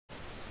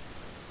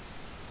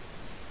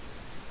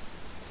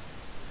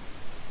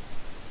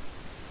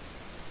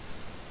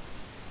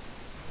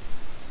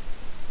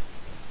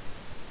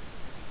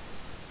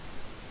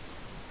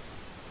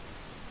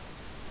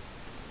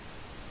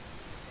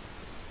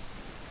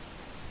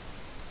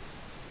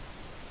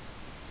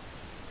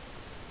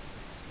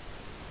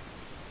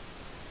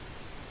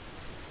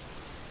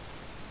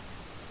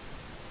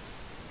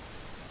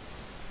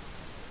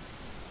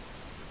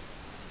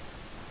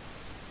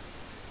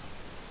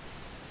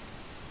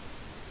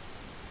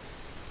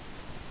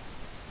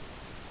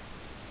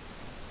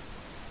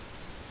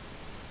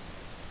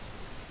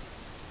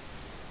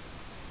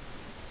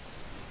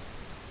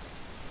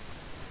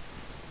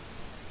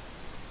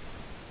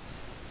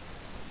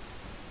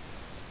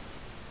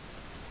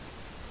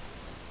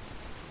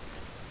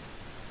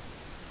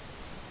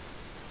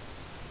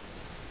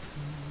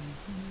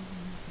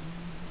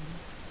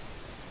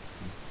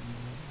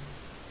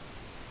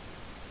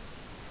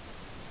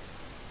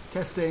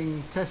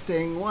Testing,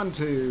 testing, 1,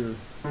 2.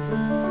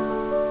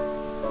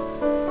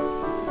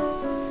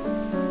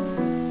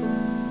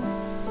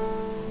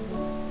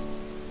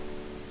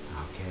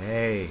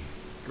 Okay,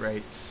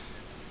 great.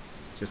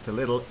 Just a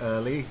little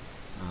early,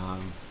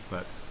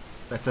 but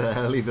better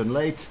early than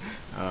late.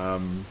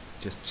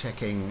 Just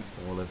checking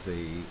all of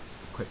the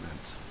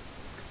equipment.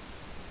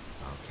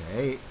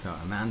 Okay, so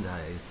Amanda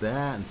is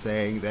there and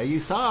saying, there you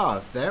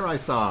saw, there I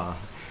saw.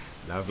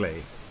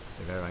 Lovely.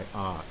 There I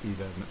are,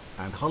 even.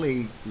 And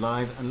Holly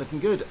live and looking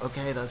good.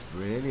 Okay, that's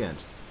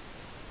brilliant.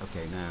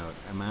 Okay, now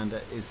Amanda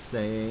is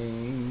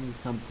saying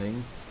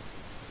something.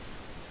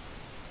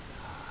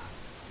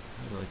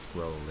 How do I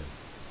scroll the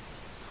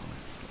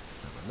comments?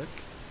 Let's have a look.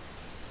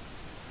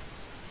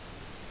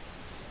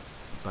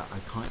 But I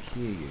can't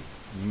hear you.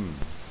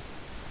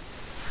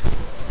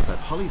 But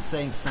Holly's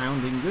saying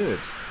sounding good.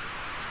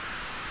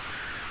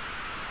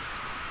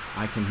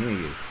 I can hear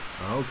you.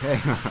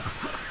 Okay.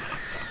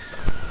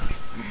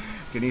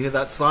 Can you hear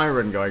that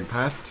siren going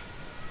past?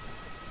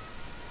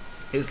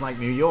 It's like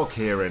New York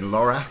here in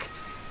Lorac.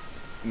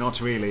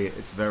 Not really,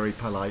 it's very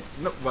polite.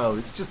 No, well,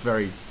 it's just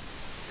very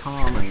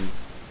calm and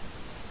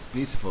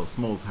beautiful,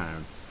 small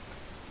town.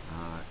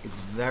 It's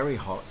very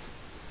hot.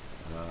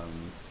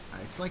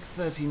 It's like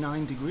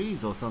 39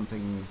 degrees or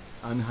something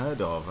unheard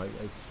of.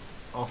 It's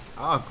off,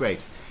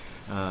 great.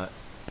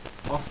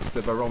 Off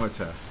the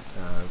barometer,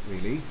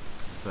 really.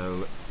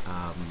 So,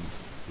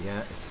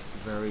 yeah, it's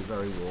very,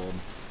 very warm.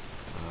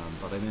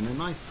 But I'm in a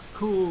nice,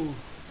 cool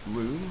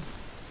room.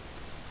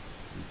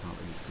 You can't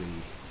really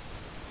see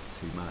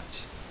too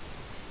much.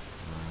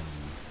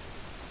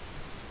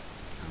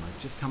 And I've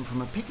just come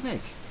from a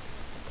picnic.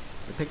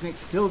 The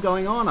picnic's still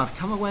going on. I've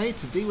come away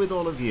to be with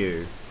all of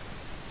you.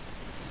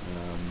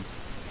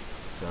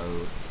 So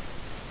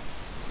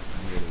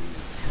I'm really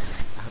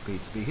happy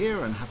to be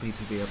here and happy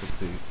to be able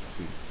to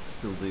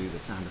still do the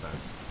Soundabout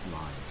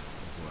live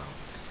as well.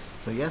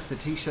 So yes, the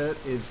t-shirt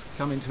is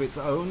coming to its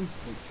own.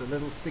 It's a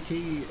little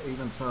sticky,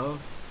 even so.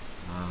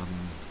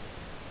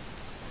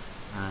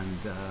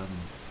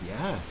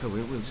 Yeah, so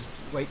we'll just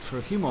wait for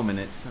a few more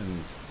minutes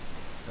and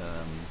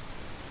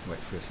wait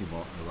for a few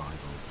more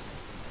arrivals.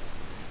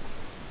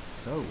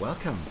 So,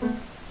 welcome.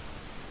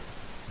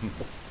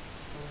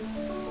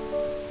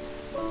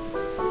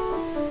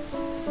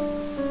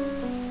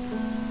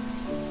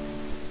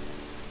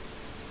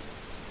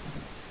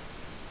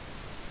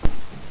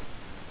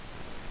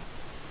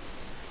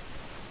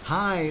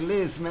 Hi,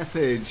 Liz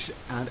message,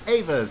 and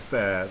Ava's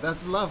there.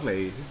 That's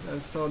lovely.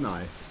 That's so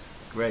nice.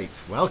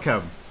 Great.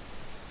 Welcome.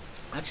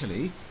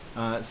 Actually,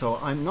 so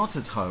I'm not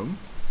at home.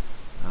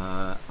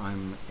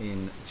 I'm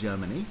in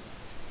Germany.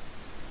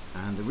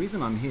 And the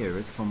reason I'm here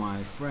is for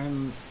my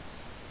friend's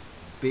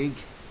big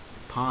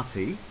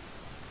party.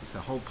 It's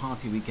a whole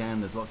party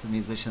weekend. There's lots of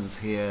musicians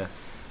here.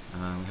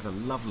 We had a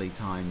lovely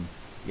time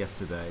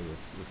yesterday. It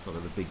was sort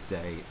of a big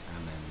day.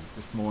 And then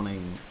this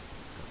morning,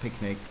 a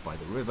picnic by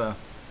the river.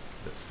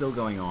 That's still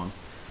going on.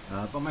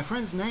 But my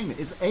friend's name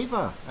is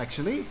Ava,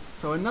 actually.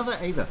 So another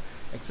Ava,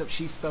 except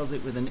she spells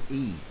it with an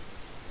E.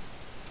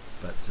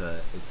 But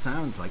it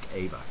sounds like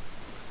Ava.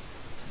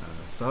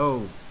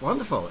 So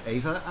wonderful,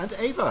 Ava and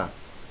Ava.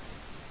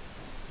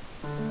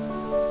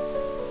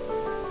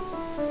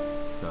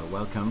 So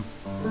welcome.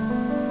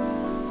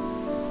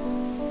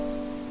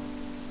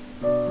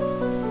 I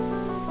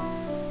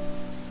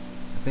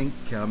think,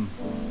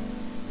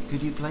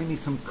 could you play me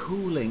some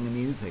cooling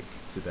music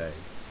today?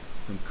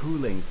 Some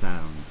cooling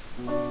sounds.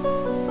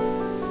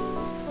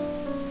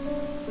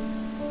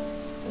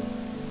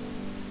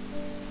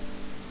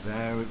 It's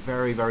very,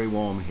 very, very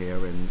warm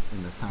here in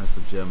the south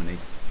of Germany.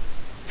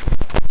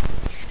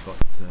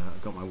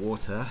 I've got my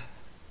water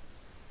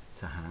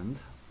to hand.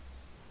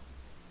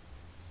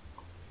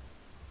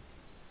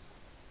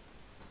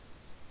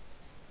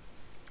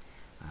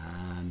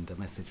 And a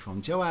message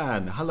from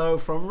Joanne. Hello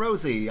from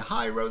Rosie.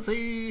 Hi,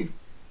 Rosie.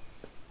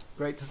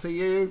 Great to see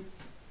you.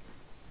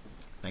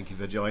 Thank you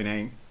for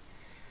joining.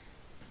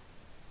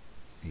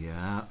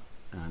 Yeah,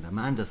 and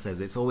Amanda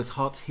says it's always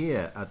hot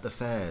here at the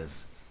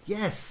fairs.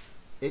 Yes,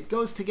 it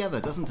goes together,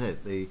 doesn't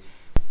it? The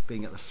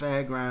being at the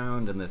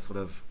fairground and the sort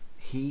of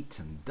heat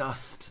and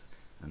dust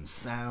and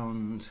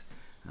sound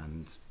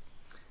and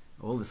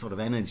all the sort of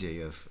energy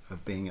of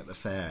being at the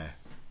fair.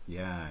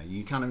 Yeah,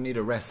 you kind of need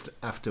a rest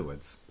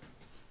afterwards.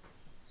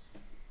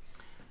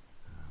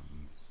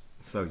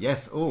 So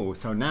yes,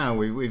 so now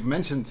we've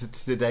mentioned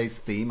today's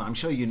theme. I'm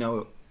sure you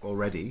know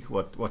already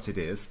what it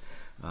is,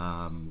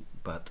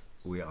 but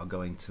we are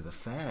going to the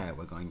fair.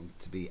 We're going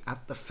to be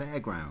at the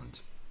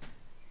fairground.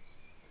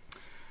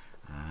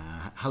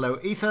 Hello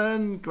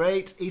Ethan,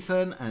 great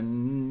Ethan,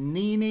 and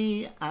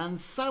Nini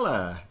and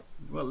Salah.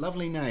 Well,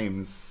 lovely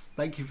names.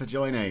 Thank you for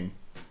joining.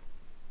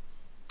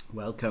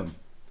 Welcome.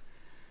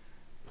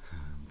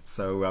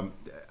 So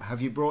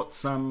have you brought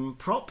some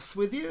props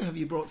with you? Have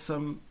you brought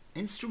some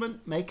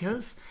instrument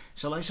makers?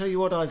 Shall I show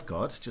you what I've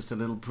got? Just a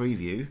little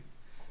preview.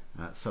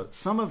 So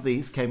some of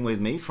these came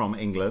with me from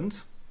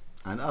England,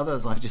 and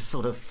others I've just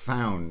sort of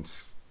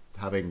found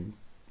having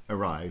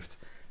arrived.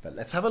 But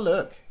let's have a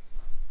look.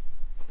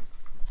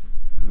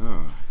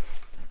 Oh.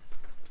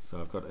 So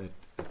I've got a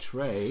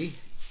tray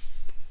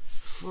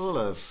full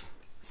of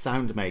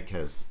sound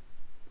makers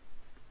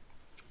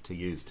to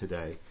use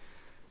today.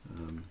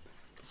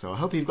 So I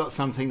hope you've got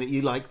something that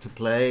you like to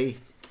play.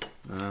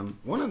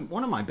 One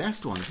of my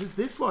best ones is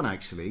this one,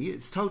 actually.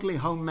 It's totally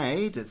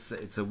homemade.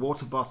 It's a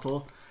water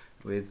bottle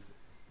with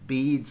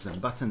beads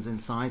and buttons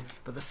inside,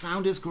 but the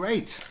sound is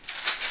great.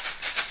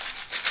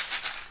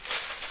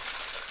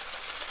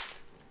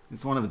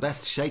 It's one of the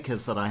best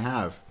shakers that I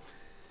have.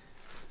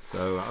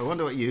 So I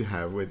wonder what you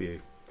have with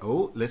you.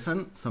 Oh,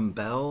 listen, some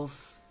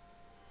bells.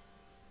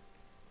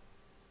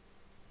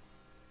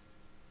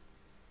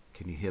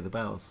 Can you hear the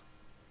bells?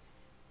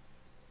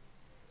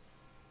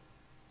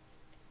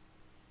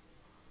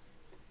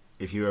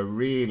 If you were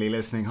really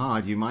listening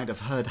hard, you might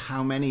have heard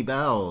how many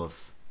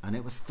bells, and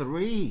it was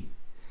 3.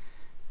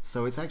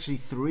 So it's actually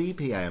 3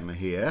 p.m.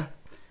 here,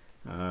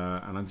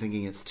 and I'm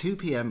thinking it's 2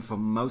 p.m. for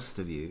most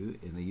of you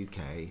in the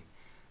UK,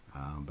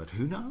 but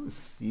who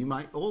knows? You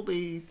might all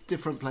be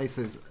different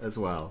places as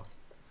well.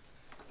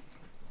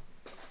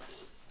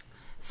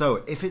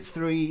 So if it's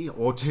 3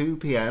 or 2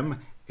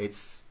 p.m.,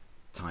 it's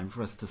time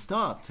for us to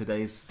start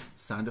today's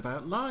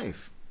Soundabout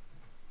Live.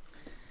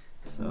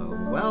 So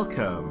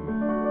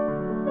welcome.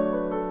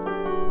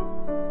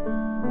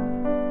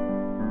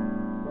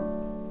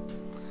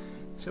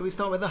 Shall we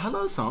start with the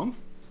hello song?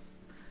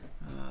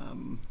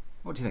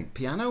 What do you think?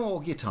 Piano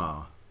or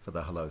guitar for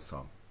the hello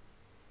song?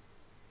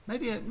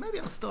 Maybe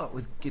I'll start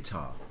with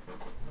guitar.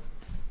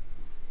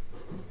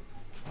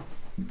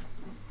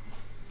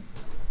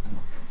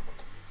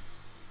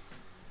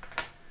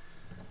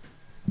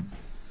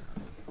 So,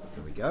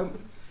 here we go.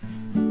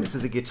 This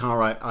is a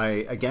guitar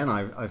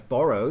I've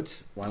borrowed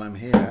while I'm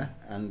here,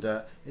 and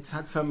it's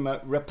had some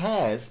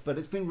repairs, but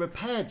it's been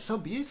repaired so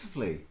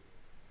beautifully.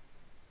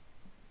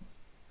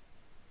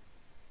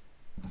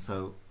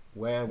 So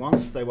where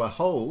once there were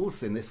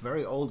holes in this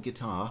very old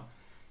guitar,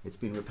 it's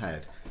been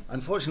repaired.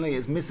 Unfortunately,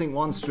 it's missing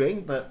one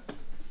string, but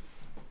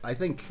I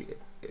think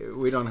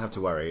we don't have to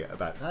worry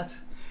about that.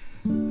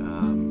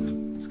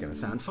 It's going to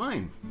sound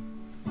fine.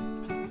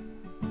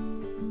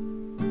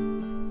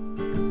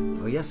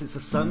 Oh yes, it's a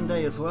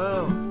Sunday as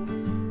well.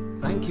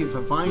 Thank you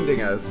for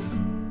finding us.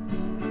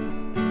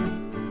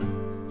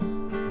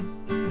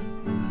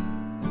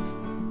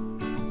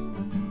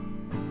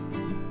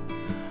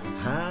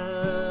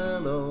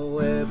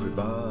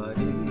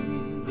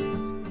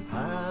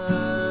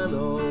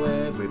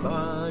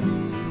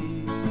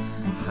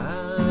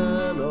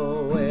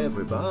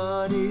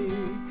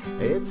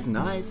 It's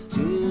nice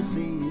to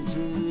see you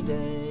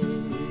today.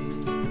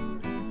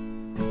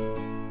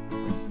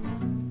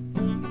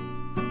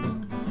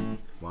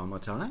 One more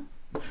time.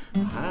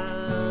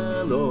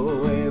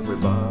 Hello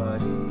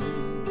everybody.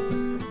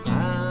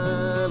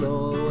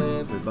 Hello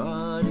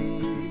everybody.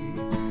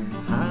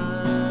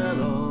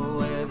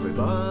 Hello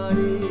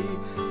everybody.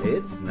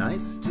 It's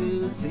nice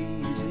to see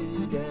you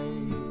today.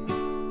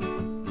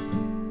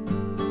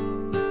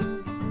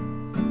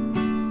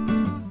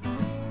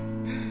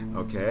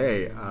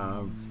 Okay,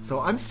 so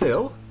I'm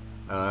Phil,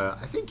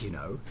 I think you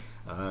know.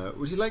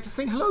 Would you like to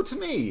sing hello to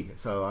me?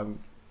 So I'm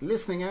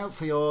listening out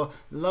for your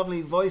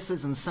lovely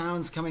voices and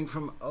sounds coming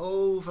from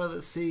over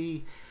the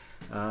sea,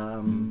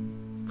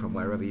 from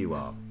wherever you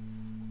are.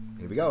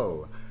 Here we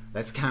go.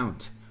 Let's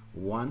count.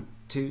 1,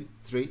 2,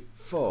 3,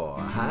 4.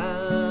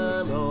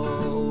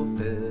 Hello,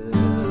 Phil.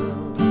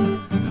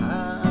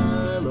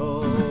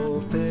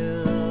 Hello,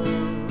 Phil.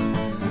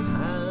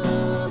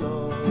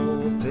 Hello,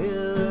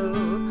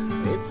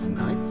 Phil. It's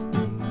nice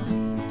to see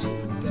you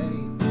today.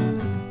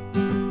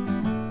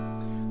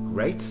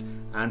 Great.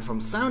 And from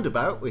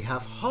Soundabout, we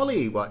have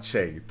Holly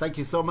watching. Thank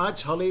you so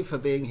much, Holly, for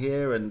being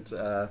here and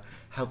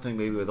helping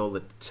me with all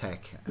the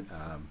tech.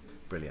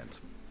 Brilliant.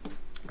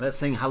 Let's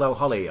sing Hello,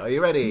 Holly. Are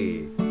you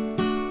ready?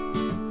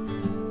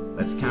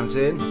 Let's count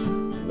in.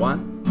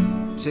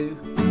 1, 2,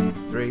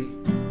 3,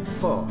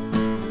 4.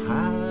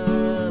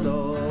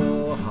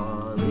 Hello,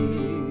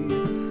 Holly.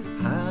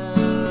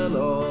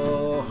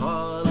 Hello,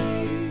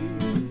 Holly.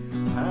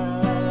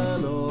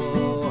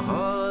 Hello,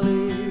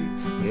 Holly.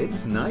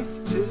 It's nice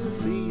to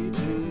see you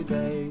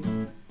today.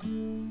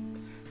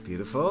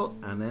 Beautiful.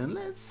 And then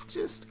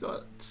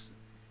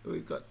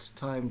we've got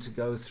time to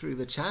go through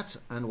the chat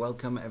and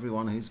welcome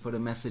everyone who's put a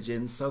message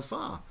in so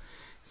far.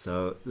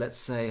 So let's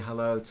say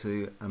hello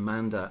to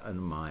Amanda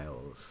and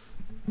Miles.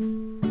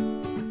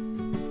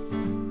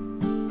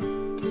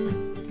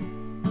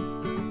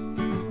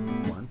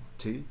 1,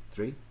 2,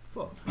 3,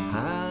 4.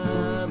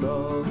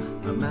 Hello,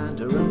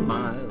 Amanda and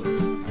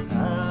Miles.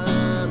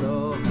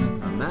 Hello,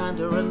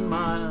 Amanda and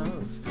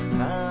Miles.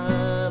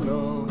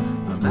 Hello,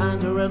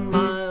 Amanda and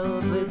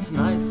Miles. It's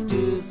nice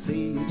to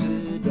see you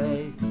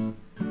today.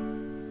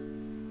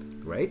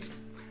 Great.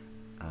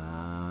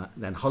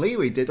 Then Holly,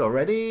 we did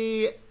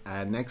already.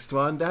 And next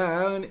one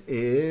down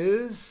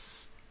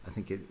is, I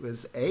think it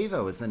was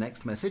Ava was the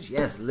next message.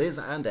 Yes, Liz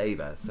and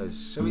Ava. So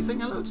shall we sing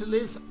hello to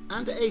Liz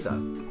and Ava?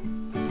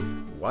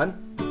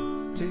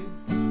 1, 2,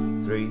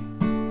 3,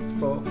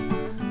 4.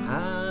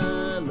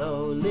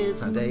 Hello,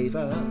 Liz and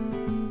Ava.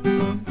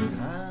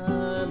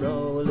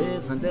 Hello,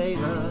 Liz and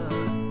Ava.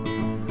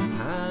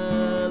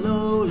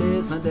 Hello,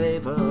 Liz and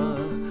Ava.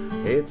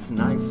 It's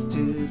nice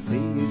to see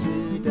you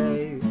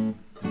today.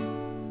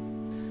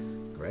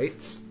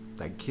 Great,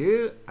 thank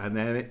you. And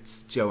then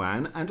it's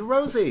Joanne and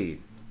Rosie.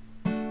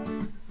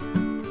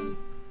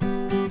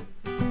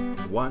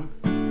 1,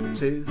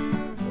 2,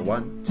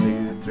 1,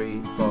 2,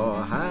 3,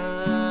 4.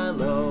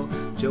 Hello,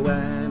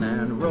 Joanne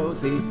and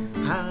Rosie.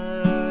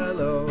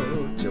 Hello,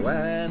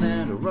 Joanne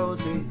and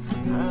Rosie.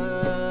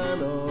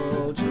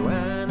 Hello,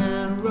 Joanne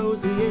and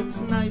Rosie.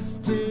 It's nice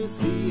to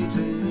see you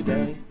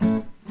today.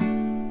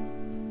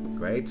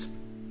 Great.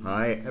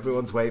 Hi,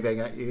 everyone's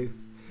waving at you.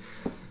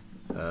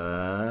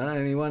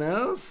 Anyone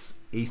else?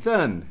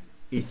 Ethan.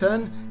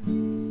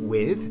 Ethan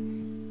with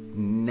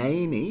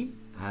Naney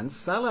and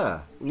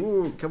Salah.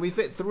 Ooh, can we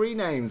fit 3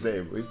 names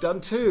in? We've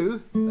done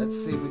 2.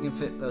 Let's see if we can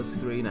fit those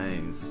 3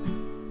 names.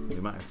 We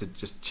might have to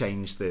just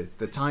change the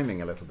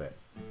timing a little bit.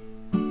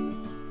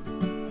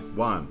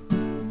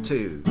 1,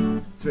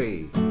 2,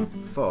 3,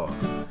 4.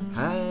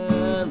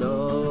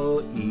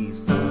 Hello,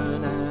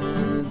 Ethan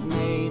and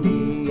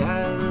Naney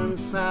and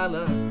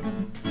Salah.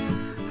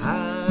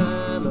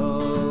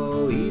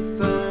 Hello,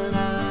 Ethan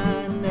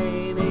and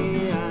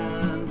Naney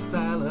and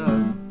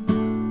Salah.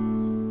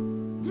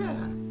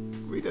 Yeah,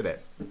 we did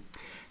it.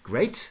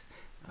 Great.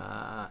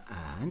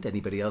 And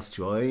anybody else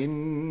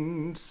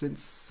joined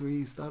since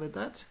we started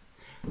that?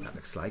 That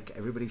looks like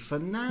everybody for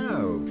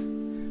now.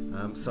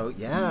 So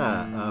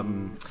yeah,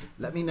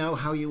 let me know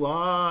how you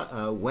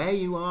are, where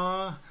you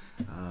are,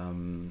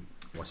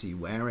 what are you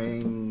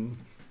wearing,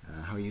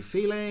 how are you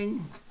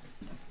feeling,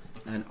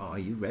 and are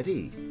you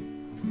ready?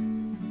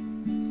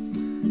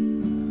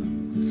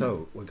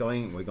 So we're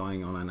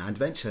going on an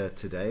adventure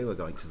today. We're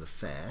going to the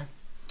fair,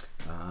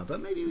 but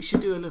maybe we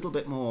should do a little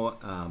bit more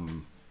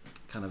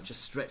kind of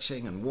just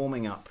stretching and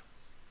warming up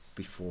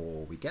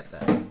before we get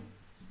there.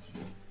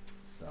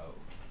 So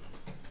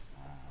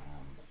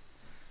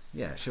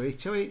yeah, shall we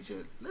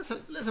let's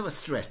have a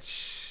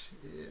stretch.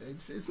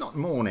 It's not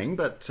morning,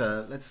 but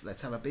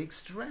let's have a big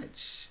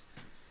stretch.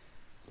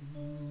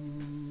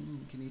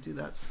 Can you do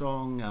that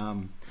song?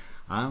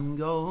 I'm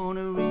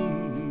gonna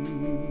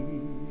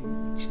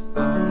reach,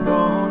 I'm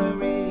gonna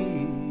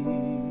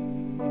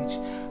reach,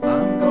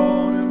 I'm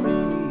gonna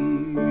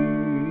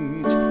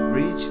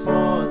reach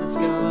for the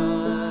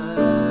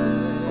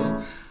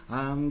sky.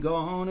 I'm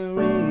gonna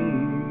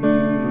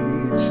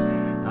reach,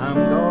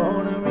 I'm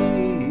gonna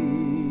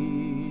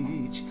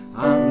reach,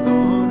 I'm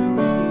gonna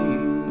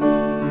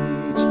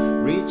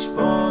reach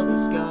for the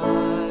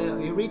sky.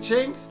 Are you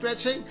reaching,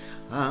 stretching?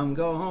 I'm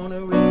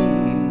gonna reach,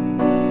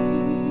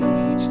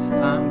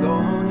 I'm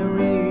gonna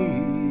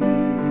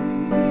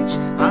reach,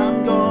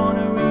 I'm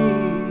gonna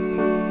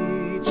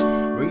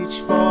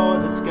reach for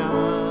the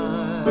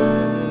sky.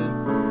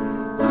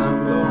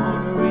 I'm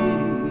gonna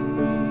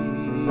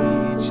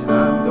reach,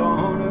 I'm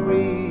gonna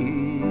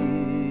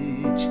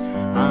reach,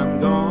 I'm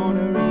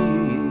gonna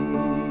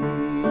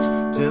reach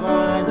till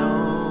I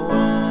know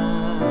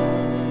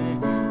why.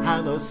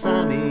 Hello,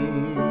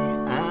 Sammy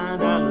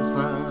and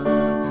Alison.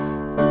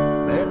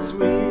 Let's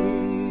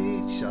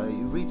reach. Are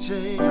you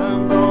reaching?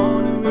 I'm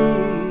gonna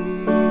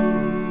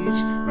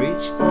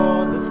reach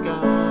for the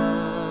sky.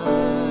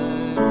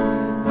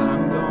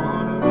 I'm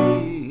gonna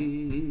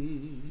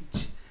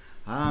reach,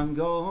 I'm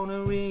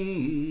gonna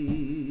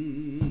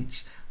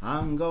reach,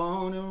 I'm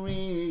gonna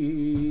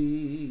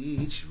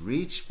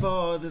reach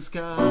for the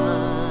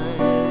sky.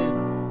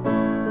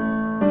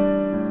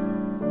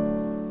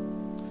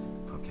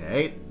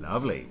 Okay,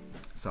 lovely.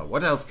 So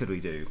what else could we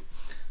do?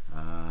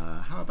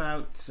 How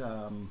about,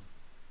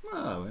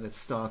 well, let's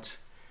start.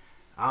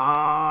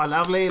 Ah,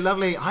 lovely,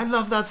 lovely. I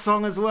love that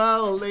song as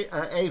well,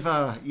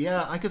 Ava.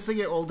 Yeah, I could sing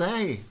it all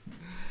day.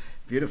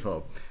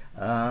 Beautiful.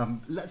 How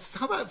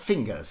about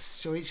fingers?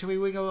 Shall we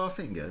wiggle our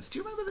fingers? Do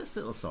you remember this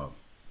little song?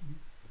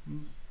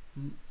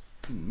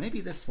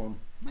 Maybe this one.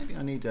 Maybe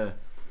I need a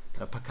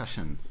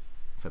percussion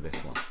for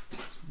this one.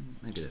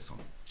 Maybe this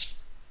one.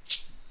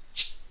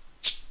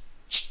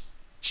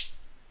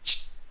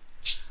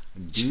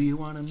 Do you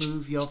want to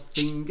move your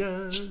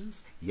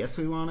fingers? Yes,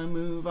 we want to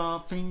move our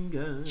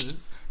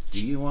fingers.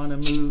 Do you want to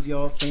move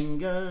your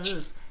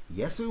fingers?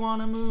 Yes, we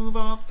want to move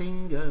our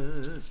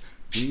fingers.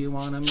 Do you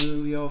want to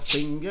move your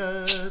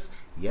fingers?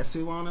 Yes,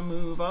 we want to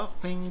move our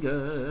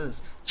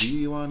fingers. Do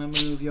you want to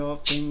move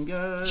your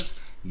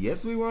fingers?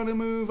 Yes, we want to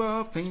move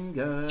our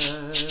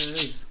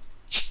fingers.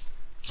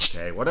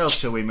 Okay, what else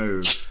shall we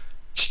move?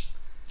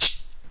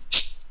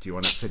 Do you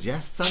want to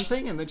suggest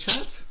something in the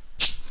chat?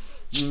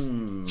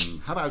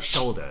 How about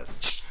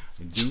shoulders?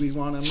 Do we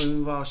want to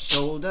move our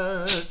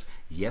shoulders?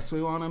 Yes,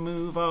 we want to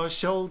move our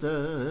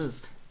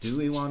shoulders. Do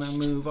we want to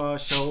move our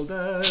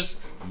shoulders?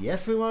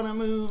 Yes, we want to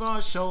move our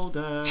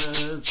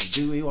shoulders.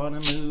 Do we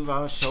want to move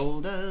our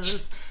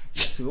shoulders?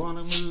 Yes, we want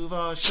to move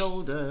our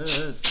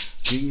shoulders.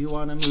 Do you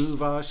want to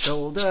move our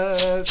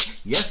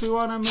shoulders? Yes, we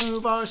want to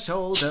move our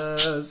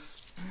shoulders.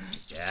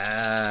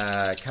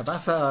 Yeah,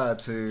 kabasa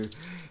to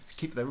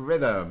keep the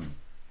rhythm.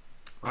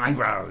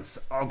 Eyebrows.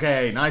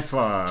 Okay, nice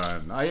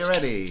one. Are you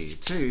ready?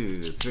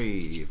 2,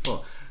 3,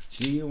 4.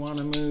 Do you want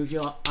to move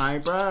your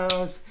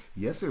eyebrows?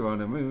 Yes, we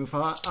want to move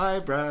our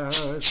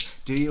eyebrows.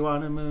 Do you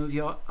want to move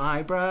your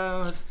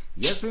eyebrows?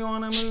 Yes, we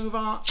want to move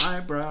our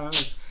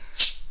eyebrows.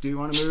 Do you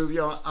want to move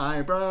your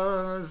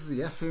eyebrows?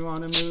 Yes, we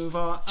want to move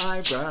our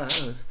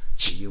eyebrows.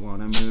 Do you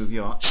want to move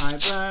your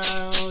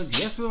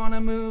eyebrows? Yes, we want to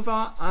move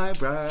our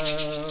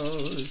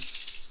eyebrows.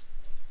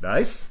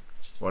 Nice.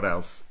 What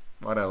else?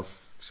 What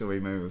else shall we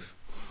move?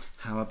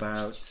 How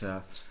about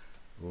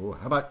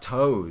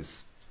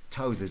toes?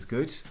 Toes is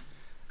good.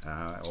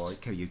 Or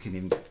you can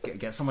even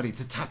get somebody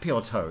to tap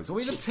your toes or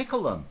even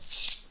tickle them.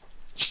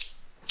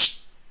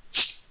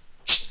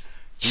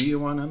 Do you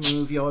want to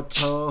move your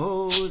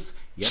toes?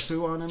 Yes, we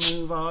want to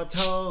move our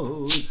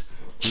toes.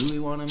 Do we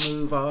want to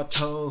move our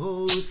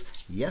toes?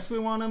 Yes, we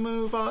want to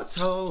move our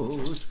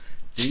toes.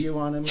 Do you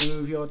want to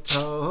move your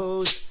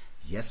toes?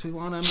 Yes, we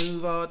want to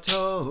move our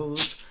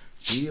toes.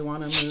 Do you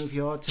want to move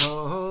your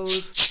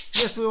toes?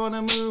 Yes, we want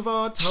to move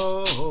our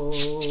toes.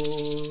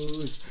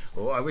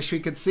 Oh, I wish we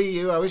could see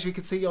you. I wish we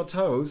could see your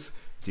toes.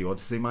 Do you want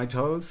to see my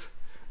toes?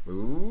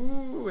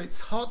 Ooh,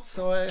 it's hot,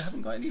 so I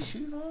haven't got any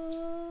shoes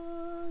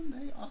on.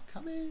 They are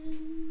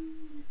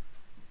coming.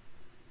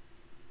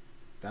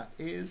 That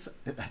is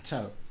a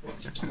toe.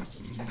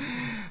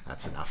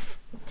 That's enough.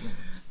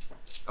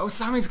 Oh,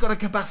 Sammy's got a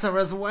cabasa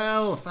as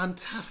well.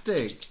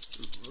 Fantastic.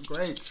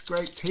 Great,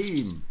 great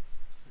team.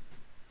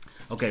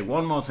 Okay,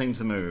 one more thing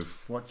to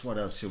move. What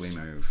else should we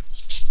move?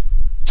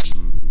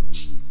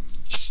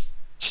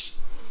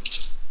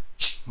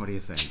 What do you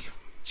think?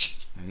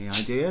 Any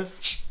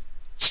ideas?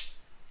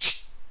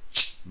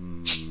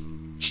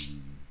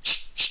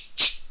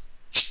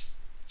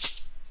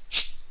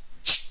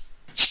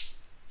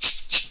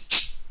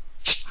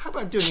 How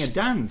about doing a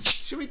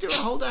dance? Should we do a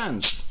whole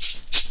dance?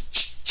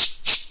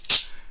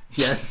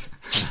 Yes.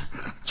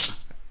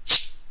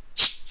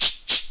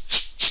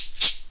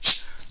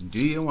 Do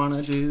you want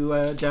to do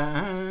a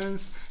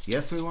dance?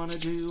 Yes, we want to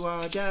do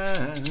our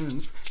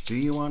dance. Do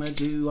you want to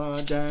do our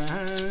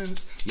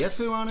dance? Yes,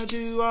 we want to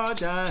do our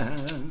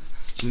dance.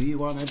 Do you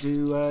want to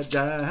do a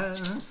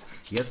dance?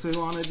 Yes, we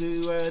want to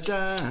do a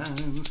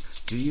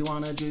dance. Do you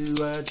want to do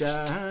a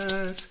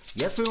dance?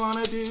 Yes, we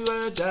want to do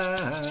a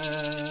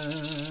dance.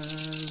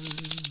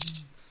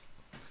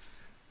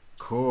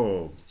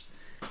 Cool.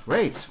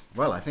 Great.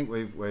 Well, I think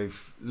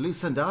we've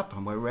loosened up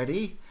and we're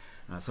ready.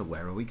 So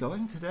where are we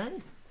going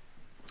today?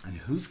 And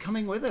who's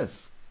coming with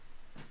us?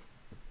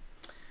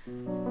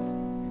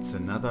 It's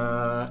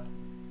another...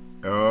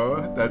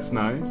 Oh, that's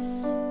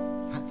nice.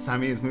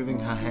 Sammy is moving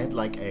her head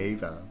like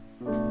Ava.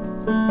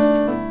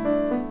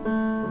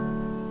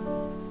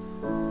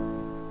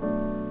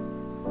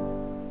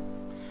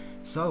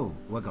 So,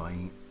 we're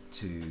going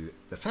to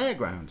the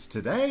fairground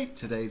today.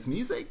 Today's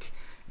music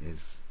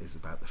is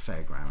about the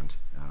fairground.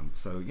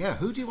 So, yeah,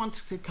 who do you want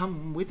to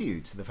come with you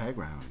to the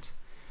fairground?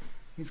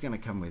 Who's going to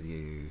come with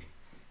you?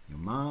 Your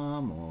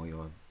mom or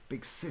your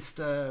big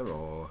sister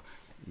or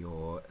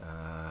your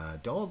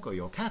dog or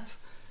your cat?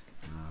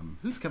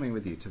 Who's coming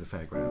with you to the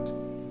fairground?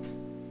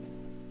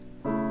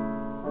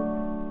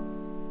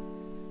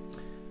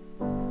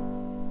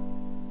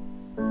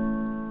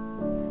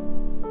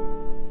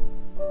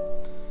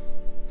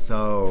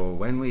 So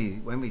when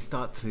we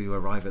start to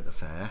arrive at the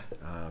fair,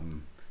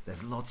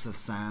 there's lots of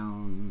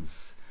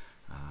sounds.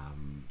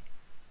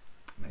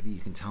 Maybe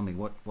you can tell me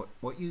what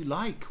you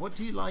like. What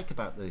do you like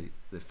about the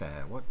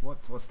fair?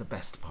 What's the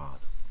best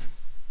part?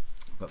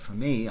 But for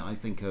me, I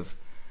think of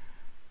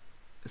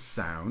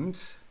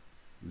sound,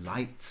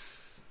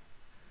 lights,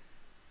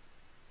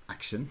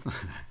 action,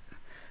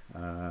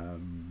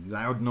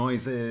 loud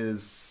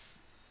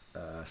noises,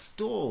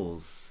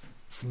 stalls,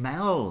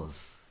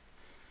 smells,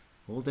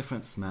 all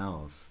different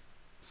smells.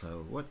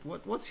 So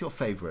what's your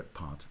favorite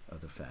part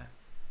of the fair?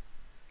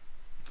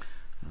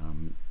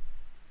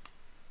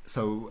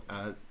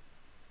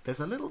 There's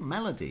a little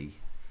melody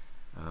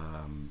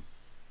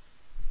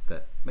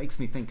that makes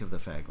me think of the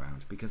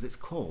fairground because it's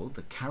called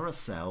the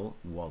Carousel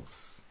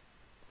Waltz.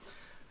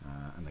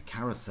 And the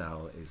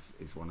carousel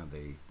is one of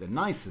the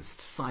nicest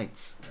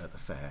sights at the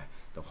fair.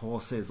 The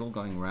horses all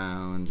going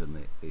round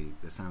and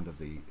the sound of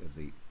the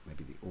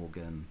maybe the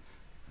organ,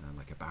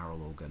 like a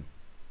barrel organ.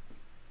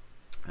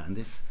 And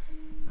this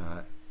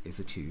is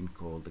a tune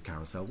called the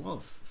Carousel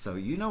Waltz. So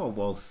you know a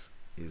waltz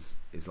is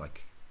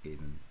like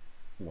in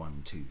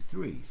 1, 2,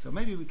 3. So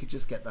maybe we could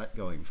just get that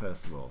going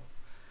first of all.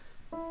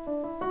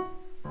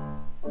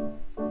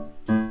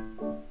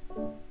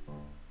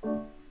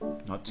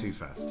 Not too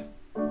fast.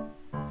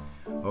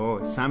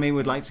 Oh, Sammy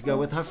would like to go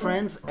with her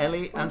friends,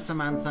 Ellie and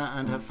Samantha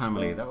and her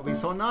family. That would be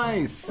so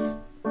nice.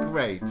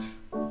 Great.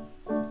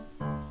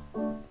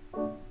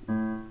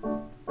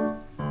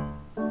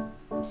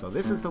 So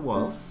this is the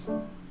waltz.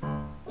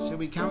 Shall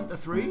we count the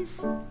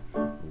threes?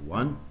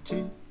 1,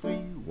 2, 3,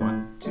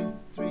 1, 2,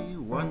 3,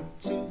 1,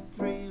 2,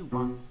 3,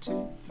 1,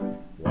 2, 3,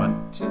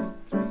 1, 2,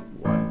 3,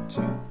 1,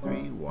 2,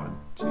 3, 1,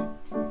 2,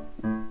 3.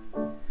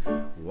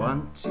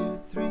 1, 2,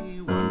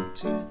 3, 1,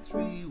 2,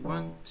 3,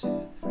 1,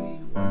 2, 3,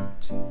 1,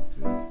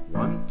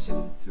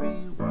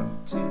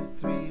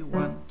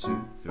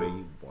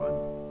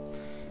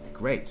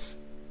 Great.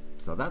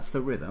 So that's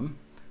the rhythm,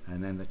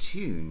 and then the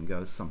tune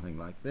goes something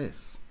like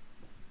this.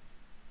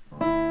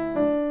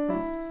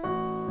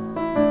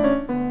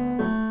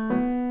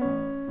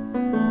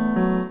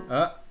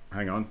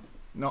 Hang on,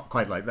 not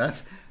quite like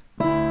that.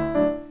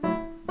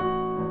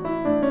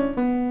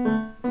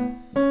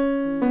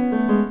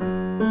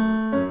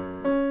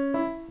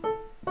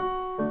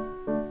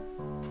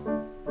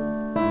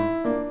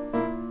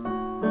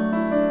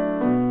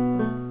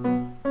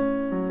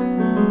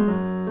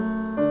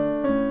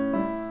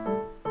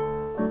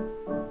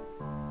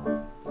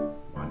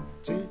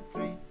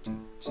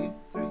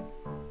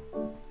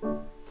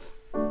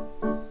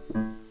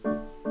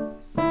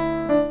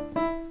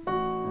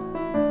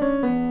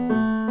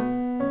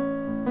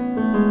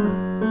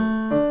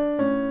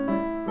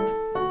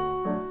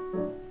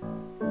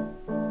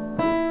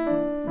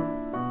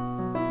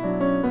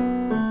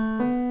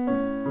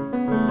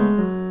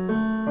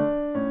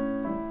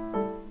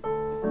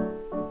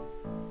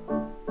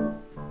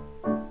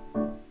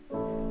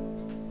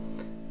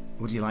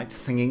 Would you like to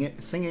singing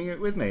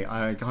it with me?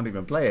 I can't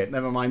even play it,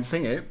 never mind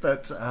sing it,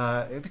 but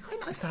it'd be quite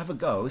nice to have a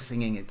go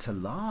singing it to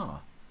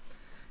La.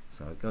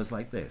 So it goes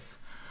like this.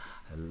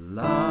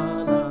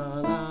 La la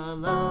la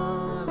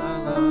la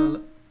la la.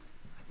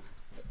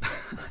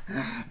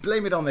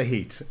 Blame it on the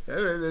heat.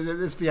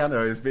 This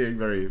piano is being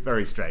very,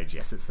 very strange.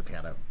 Yes, it's the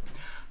piano.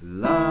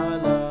 La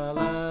la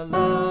la la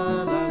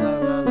la la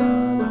la la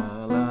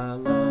la la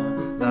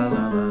la la la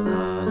la la.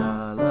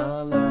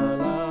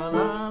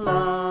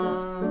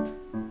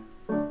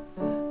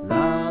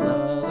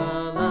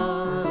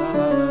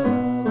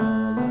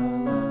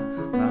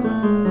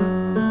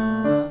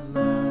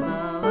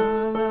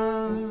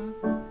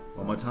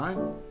 One more time.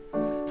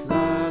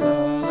 La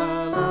la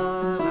la la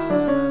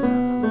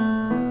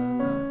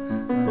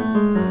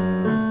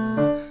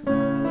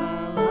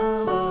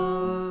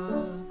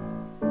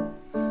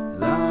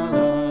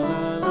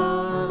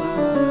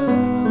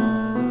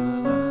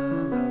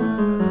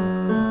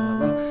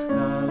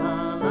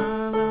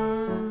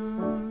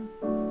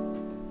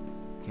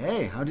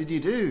Okay, how did you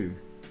do?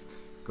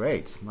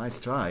 Great, nice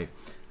try.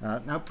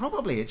 Now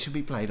probably it should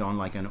be played on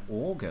like an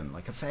organ,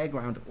 like a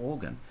fairground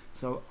organ.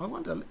 So I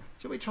wonder,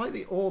 shall we try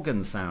the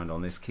organ sound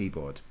on this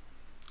keyboard?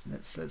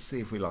 Let's see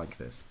if we like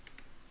this.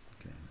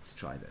 Okay, let's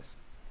try this.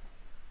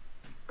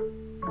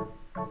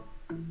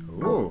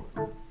 Ooh.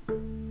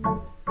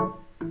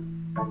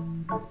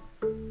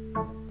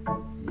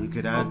 You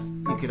could add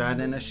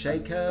in a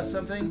shaker or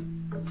something.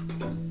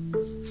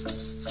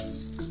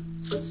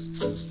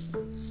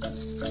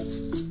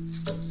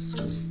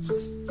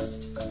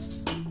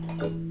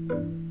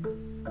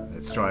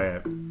 Let's try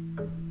it.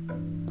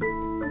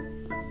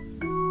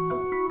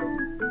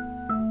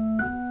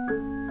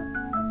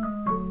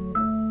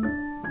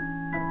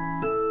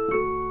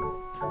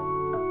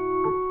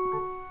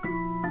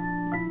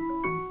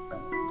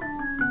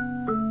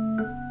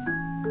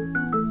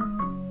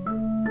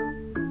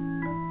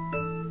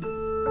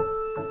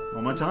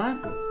 One more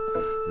time.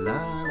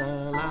 La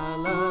la la la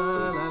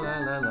la la la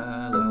la la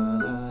la la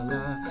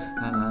la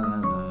la la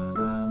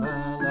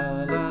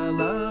la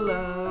la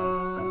la.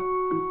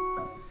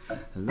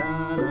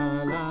 La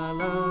la la la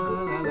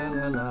la la la la la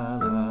la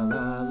la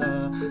la la.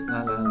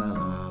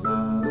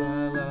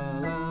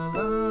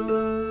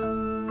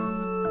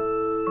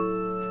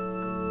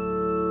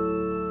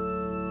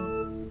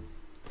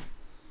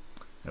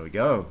 There we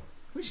go.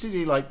 Which did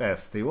you like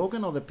best, the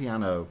organ or the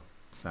piano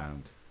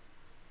sound?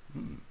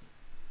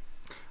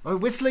 Oh,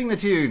 whistling the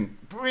tune.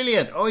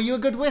 Brilliant. Oh, you're a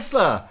good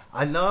whistler.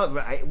 I love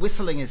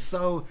whistling is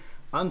so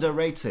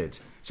underrated.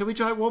 Shall we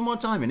try it one more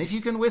time? And if you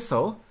can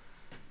whistle,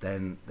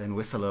 then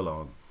whistle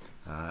along,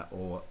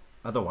 or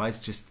otherwise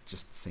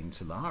just sing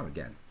to La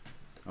again.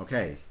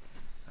 Okay,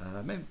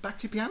 maybe back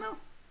to piano.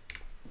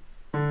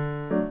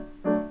 1,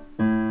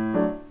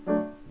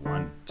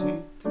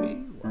 2, 3,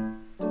 1,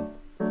 2.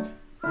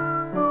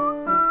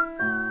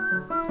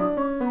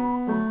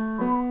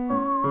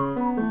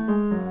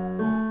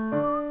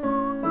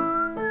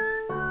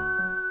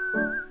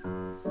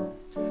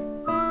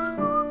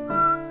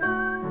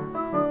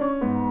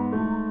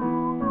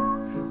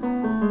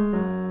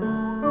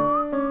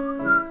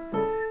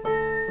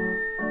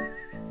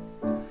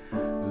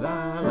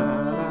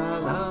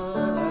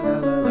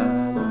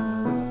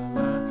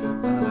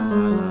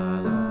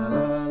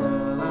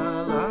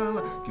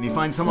 Can you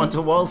find someone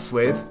to waltz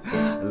with?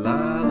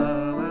 La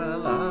la la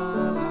la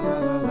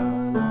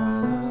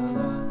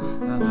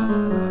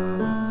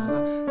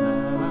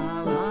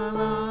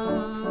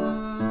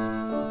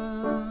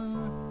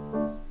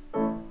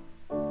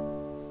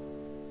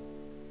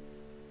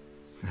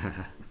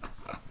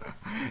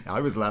I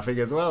was laughing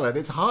as well, and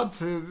it's hard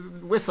to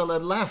whistle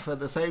and laugh at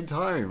the same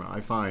time, I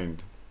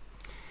find.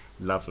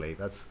 Lovely,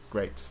 that's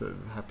great. So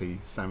happy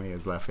Sammy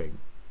is laughing.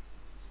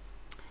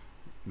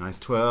 Nice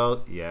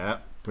twirl, yeah,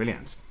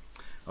 brilliant.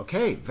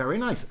 Okay, very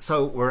nice.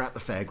 So we're at the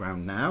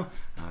fairground now.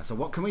 So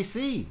what can we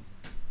see?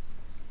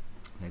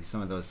 Maybe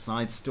some of those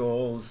side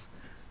stalls,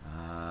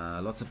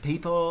 lots of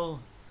people,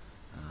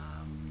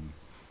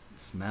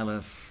 smell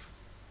of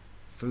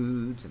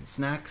food and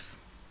snacks.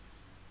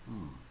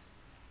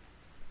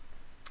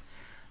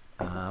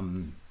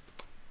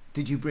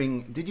 Did you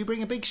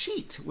bring a big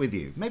sheet with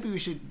you? Maybe we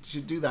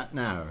should do that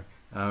now.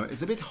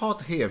 It's a bit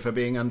hot here for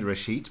being under a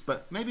sheet,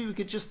 but maybe we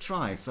could just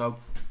try. So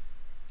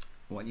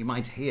what you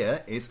might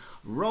hear is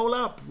roll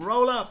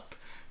up,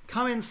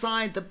 come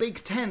inside the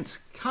big tent,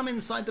 come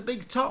inside the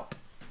big top.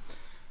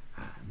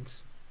 And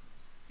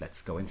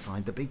let's go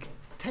inside the big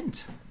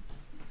tent.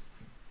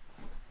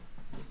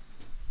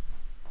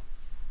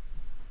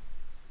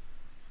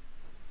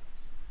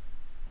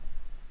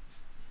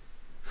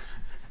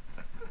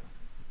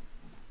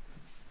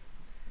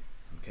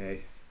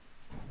 Okay.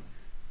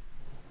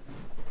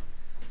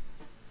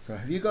 So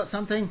have you got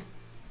something?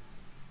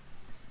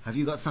 Have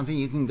you got something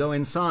you can go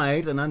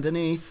inside and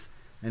underneath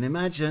and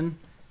imagine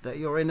that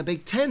you're in a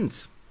big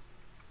tent?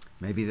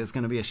 Maybe there's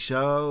going to be a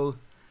show.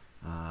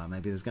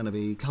 Maybe there's going to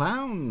be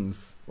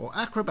clowns or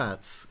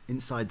acrobats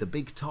inside the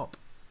big top.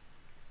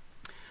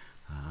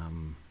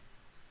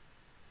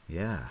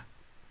 Yeah.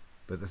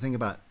 But the thing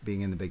about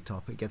being in the big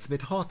top, it gets a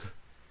bit hot.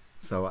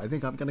 So I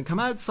think I'm going to come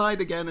outside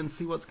again and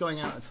see what's going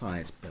on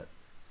outside. But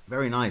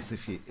very nice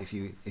if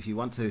you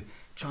want to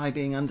try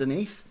being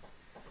underneath.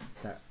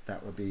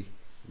 That would be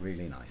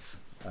really nice.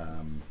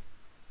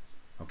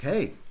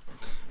 Okay,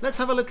 let's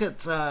have a look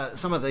at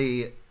some of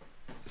the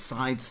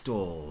side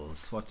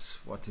stalls.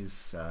 What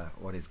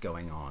is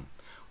going on?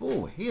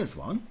 Oh, here's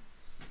one.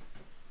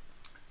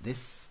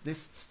 This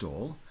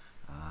stall,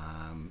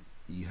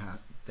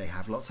 they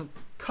have lots of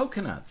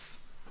coconuts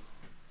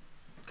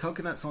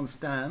on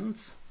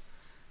stands.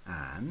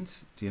 And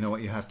do you know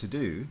what you have to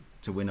do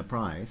to win a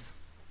prize?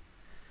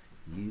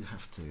 You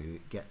have to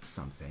get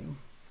something,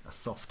 a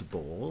soft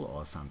ball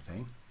or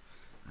something,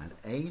 and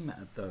aim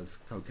at those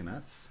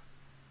coconuts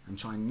and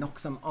try and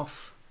knock them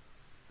off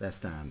their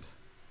stand.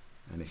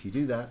 And if you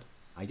do that,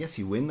 I guess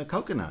you win the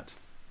coconut.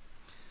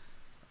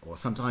 Or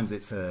sometimes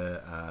it's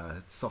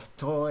a soft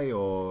toy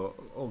or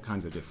all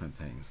kinds of different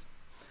things.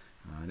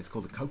 And it's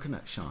called the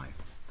coconut shy.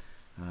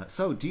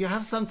 So do you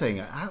have something?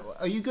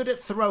 Are you good at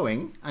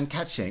throwing and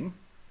catching?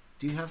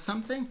 Do you have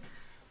something?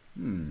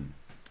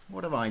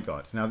 What have I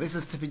got? Now this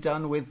is to be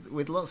done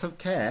with lots of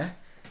care,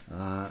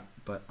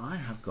 but I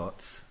have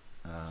got,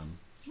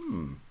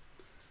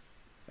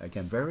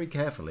 again very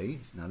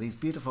carefully, now these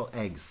beautiful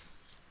eggs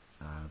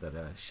that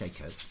are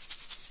shakers.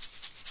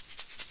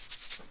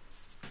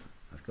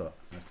 I've got,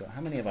 how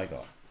many have I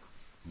got?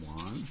 1,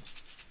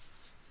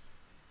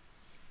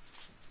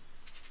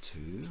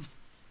 2,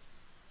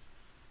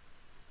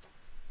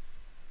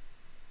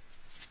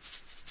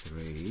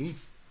 3,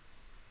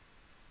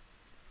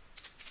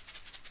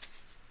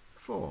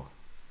 4.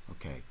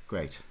 Okay,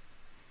 great.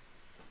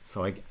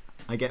 So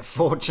I get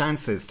 4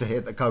 chances to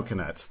hit the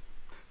coconut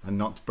and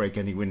not break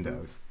any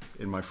windows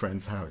in my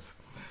friend's house.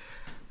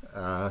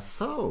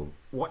 So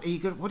what are you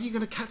going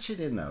to catch it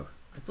in though?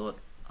 I thought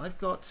I've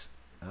got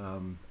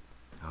oh,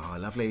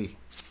 lovely,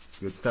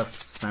 good stuff,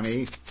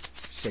 Sammy.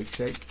 Shake,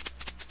 shake.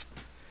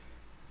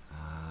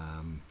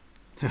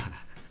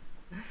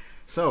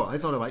 So I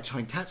thought I might try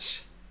and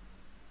catch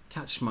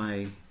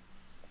my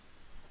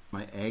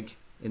egg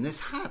in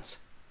this hat,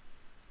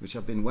 which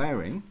I've been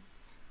wearing.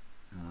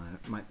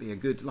 It might be a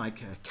good,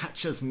 like a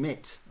catcher's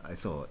mitt, I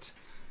thought.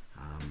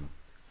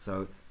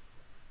 So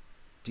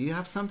do you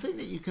have something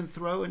that you can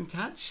throw and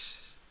catch?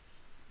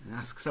 And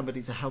ask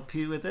somebody to help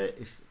you with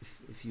it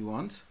if you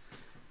want.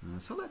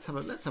 So let's have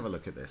a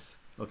look at this.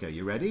 Okay,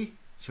 you ready?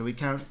 Shall we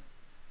count?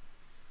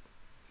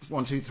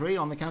 1, 2, 3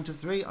 on the count of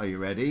 3. Are you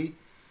ready?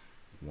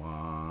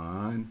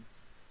 1,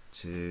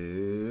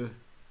 2,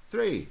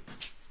 3.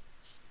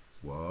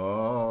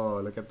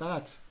 Whoa, look at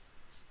that.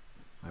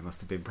 I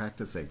must have been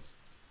practicing.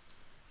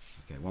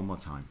 Okay, one more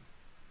time.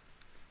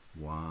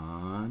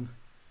 1,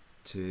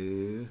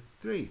 2,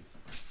 3.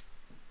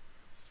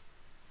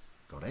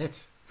 Got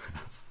it.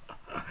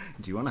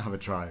 Do you want to have a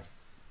try?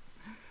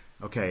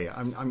 Okay,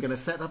 I'm going to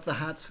set up the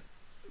hat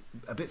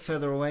a bit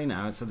further away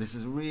now. So this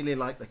is really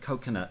like the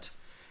coconut.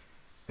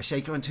 A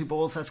shaker and 2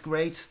 balls, that's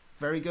great.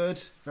 Very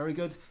good, very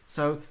good.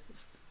 So,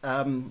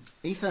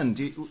 Ethan,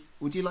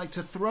 would you like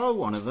to throw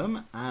one of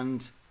them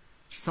and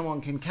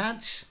someone can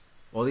catch?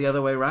 Or the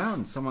other way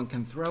around, someone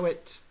can throw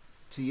it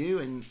to you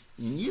and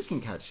you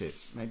can catch it.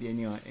 Maybe in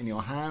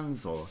your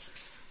hands or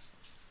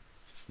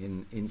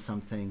in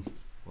something,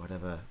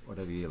 whatever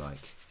you like.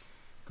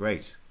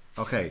 Great.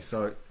 Okay,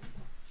 so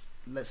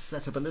let's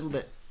set up a little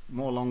bit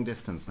more long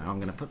distance now. I'm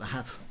going to put the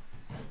hat,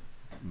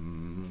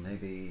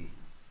 maybe,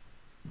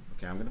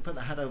 okay, I'm going to put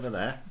the hat over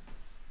there.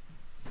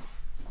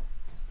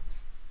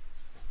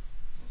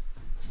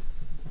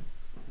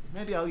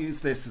 Maybe I'll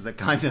use this as a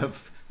kind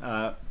of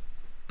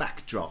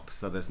backdrop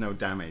so there's no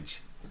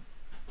damage.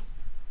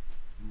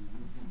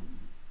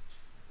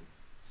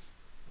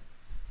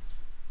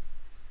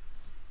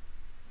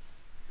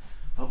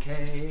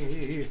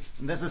 Okay,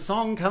 there's a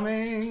song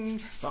coming,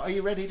 but are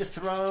you ready to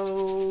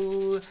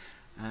throw?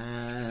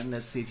 And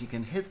let's see if you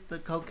can hit the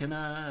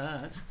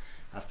coconut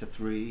after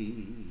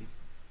 3.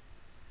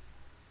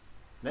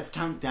 Let's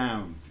count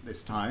down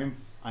this time.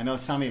 I know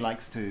Sammy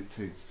likes to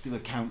do a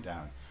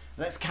countdown.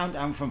 Let's count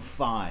down from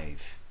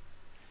 5.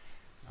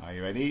 Are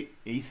you ready?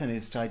 Ethan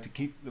is trying to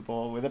keep the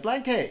ball with a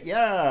blanket.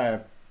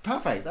 Yeah,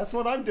 perfect. That's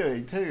what I'm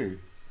doing too.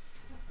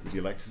 Would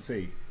you like to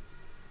see?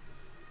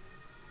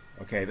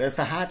 Okay, there's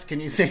the hat. Can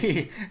you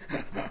see?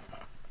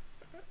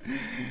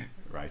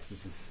 Right,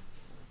 this is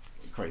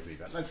crazy,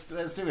 but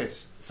let's do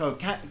it. So,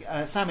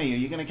 Sammy, are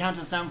you going to count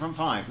us down from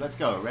 5? Let's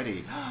go.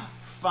 Ready?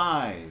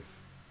 5,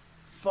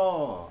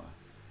 4,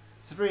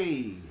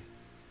 3,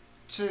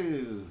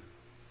 2,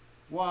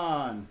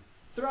 1.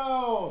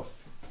 Throw!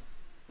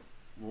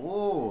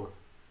 Whoa,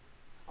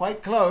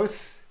 quite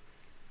close,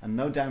 and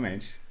no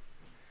damage.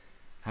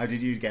 How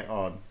did you get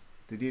on?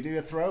 Did you do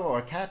a throw or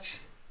a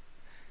catch?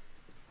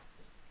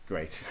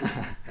 Great.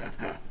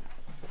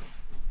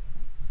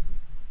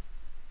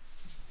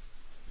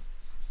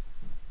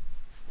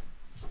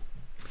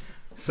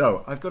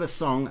 So, I've got a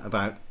song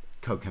about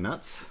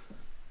coconuts,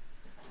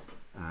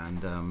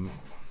 and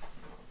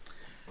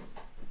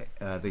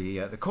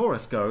the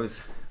chorus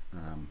goes,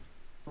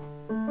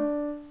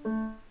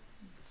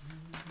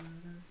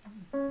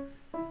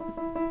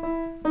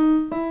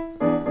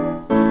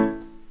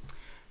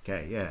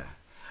 okay, yeah.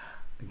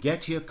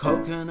 Get your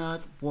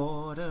coconut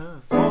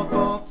water,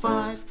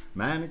 445.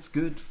 Man, it's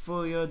good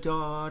for your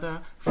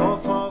daughter,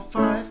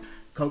 445.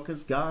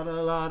 Coca's got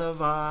a lot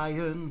of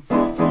iron,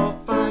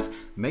 445.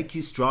 Make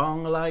you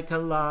strong like a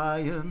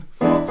lion,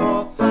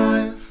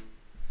 445.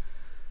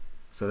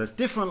 So there's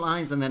different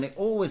lines, and then it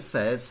always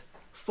says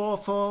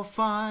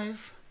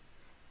 445.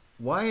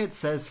 Why it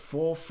says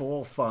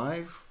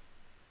 445,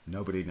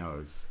 nobody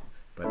knows.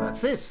 But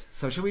that's it.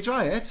 So shall we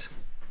try it?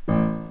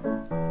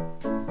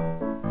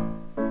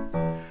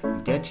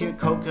 Get your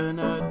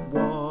coconut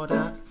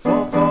water,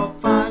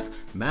 445.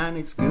 Man,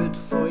 it's good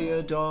for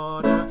your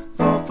daughter,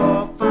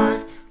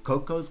 445.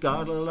 Coco's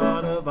got a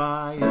lot of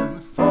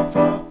iron,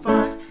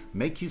 445.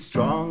 Make you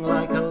strong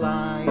like a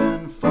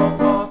lion,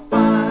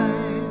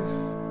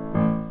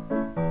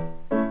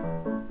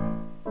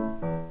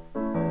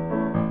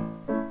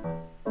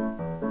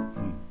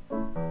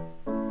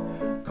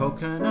 445.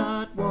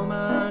 Coconut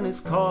woman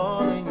is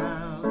calling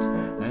out,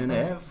 and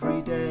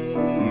every day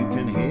you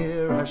can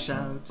hear her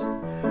shout.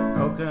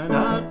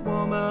 Coconut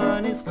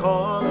woman is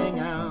calling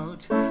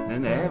out,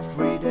 and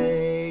every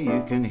day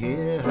you can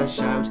hear her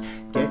shout.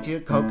 Get your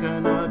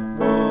coconut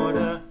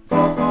water,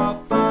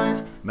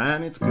 445.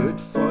 Man, it's good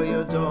for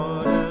your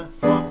daughter,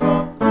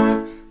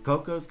 445.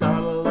 Coco's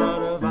got a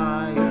lot of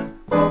iron,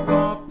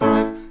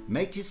 445.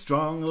 Make you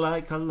strong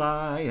like a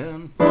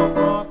lion,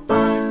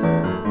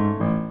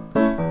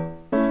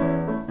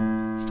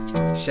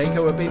 445.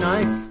 Shaker would be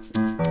nice.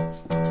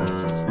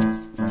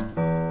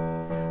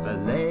 A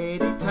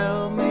lady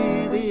told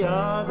me the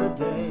other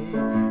day,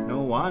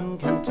 no one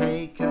can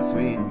take a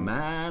sweet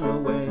man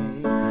away.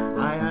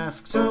 I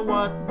asked her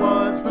what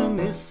was the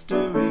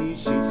mystery.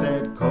 She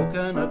said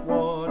coconut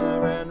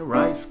water and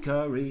rice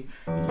curry.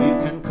 You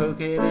can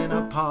cook it in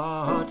a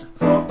pot,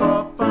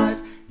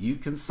 445. You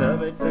can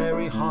serve it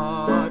very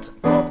hot,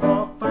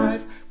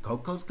 445.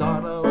 Coco's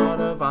got a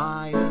lot of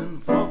iron,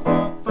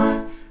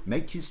 445.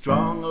 Make you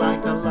strong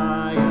like a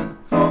lion,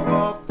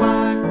 445.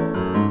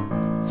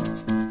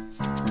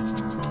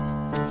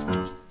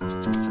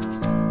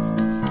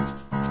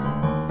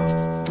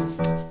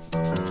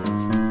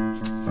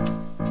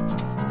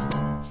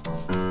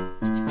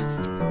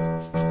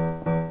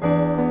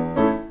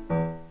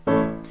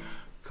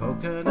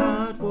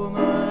 Coconut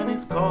woman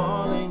is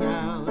calling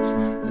out,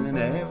 and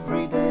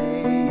every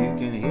day you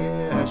can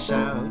hear her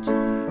shout.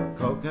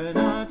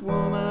 Coconut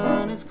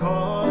woman is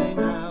calling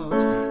out,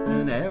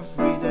 and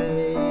every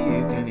day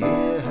you can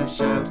hear her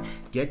shout.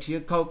 Get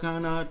your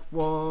coconut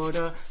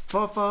water,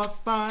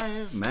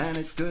 445. Man,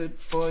 it's good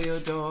for your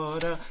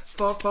daughter,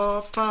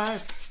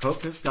 445.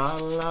 Coco's got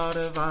a lot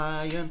of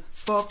iron,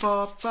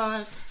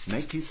 445.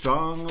 Make you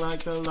strong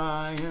like a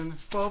lion,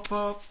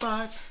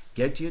 445.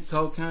 Get your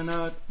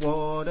coconut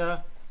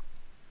water.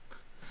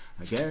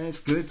 Again, it's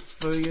good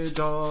for your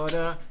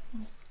daughter.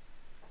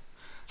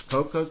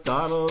 Coco's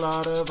got a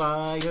lot of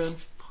iron.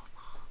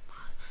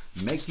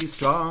 Make you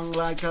strong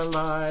like a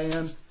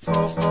lion,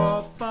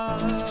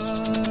 445.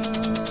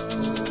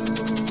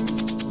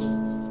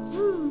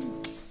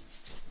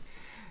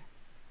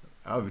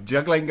 Oh,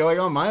 juggling going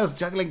on. Miles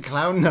juggling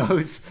clown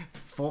nose.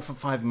 4 for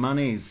 5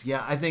 monies.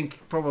 Yeah, I think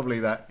probably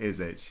that is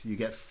it. You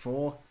get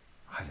 4.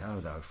 I know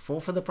though. 4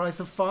 for the price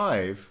of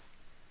 5.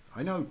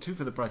 I know, 2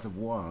 for the price of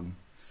 1.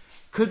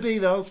 Could be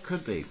though,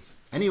 could be.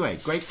 Anyway,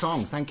 great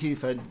song. Thank you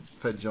for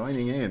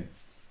joining in.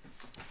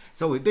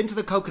 So we've been to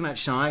the Coconut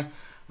Shy.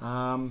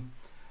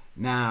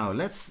 Now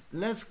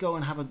let's go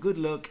and have a good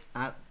look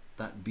at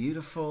that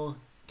beautiful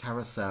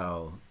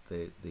carousel,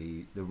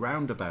 the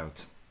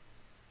roundabout,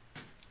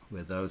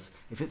 with those,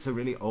 if it's a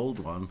really old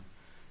one,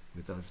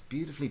 with those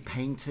beautifully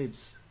painted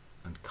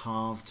and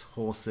carved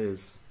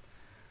horses.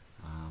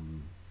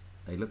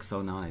 They look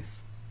so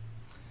nice.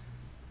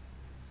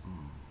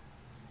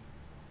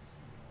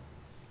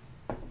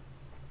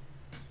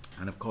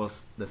 And of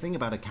course, the thing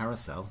about a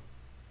carousel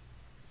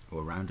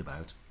or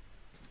roundabout,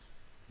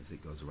 is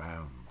it goes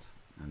round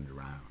and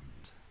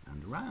round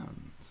and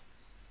round.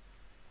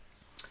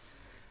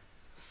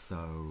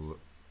 So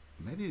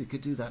maybe we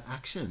could do that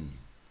action.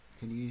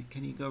 Can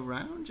you go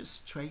round?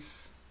 Just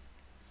trace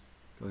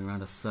going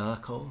around a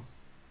circle.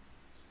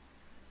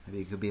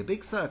 Maybe it could be a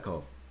big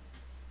circle.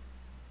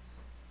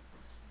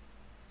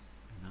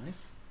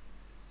 Nice.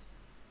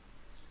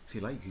 If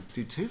you like, you could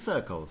do 2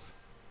 circles.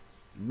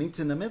 Meet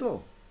in the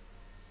middle.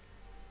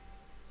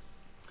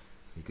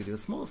 You could do a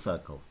small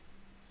circle.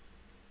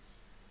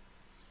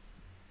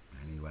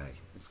 Anyway,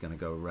 it's going to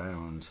go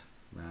round,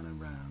 round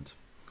and round.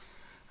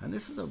 And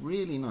this is a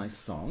really nice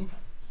song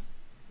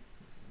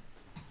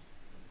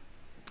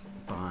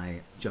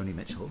by Joni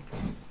Mitchell.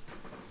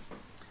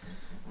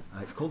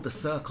 It's called The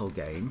Circle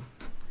Game,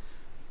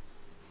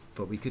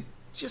 but we could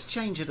just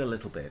change it a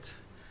little bit.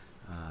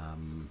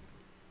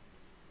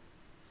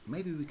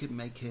 Maybe we could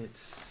make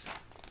it...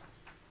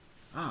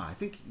 I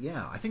think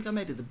I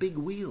made it the big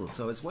wheel.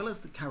 So as well as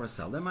the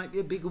carousel, there might be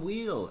a big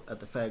wheel at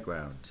the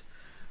fairground.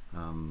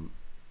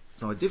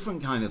 So a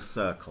different kind of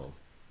circle.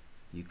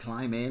 You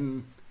climb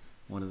in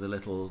one of the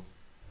little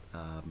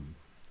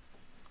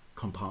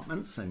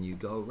compartments and you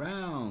go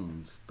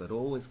round, but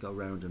always go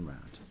round and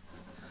round.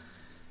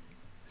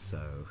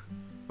 So,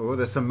 oh,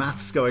 there's some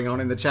maths going on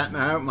in the chat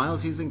now.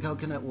 Miles using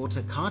coconut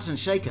water cart and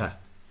shaker.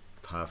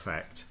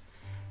 Perfect.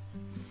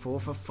 4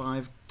 for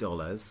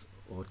 $5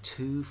 or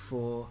 2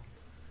 for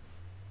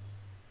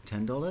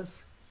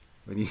 $10?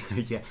 When you,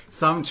 yeah,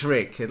 some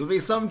trick. It'll be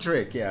some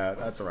trick. Yeah,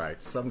 that's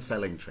right. Some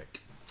selling trick.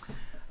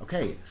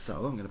 Okay,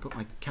 so I'm going to put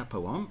my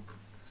capo on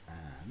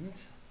and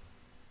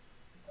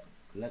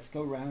let's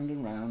go round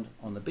and round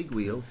on the big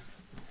wheel,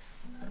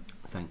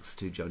 thanks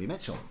to Joni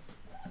Mitchell.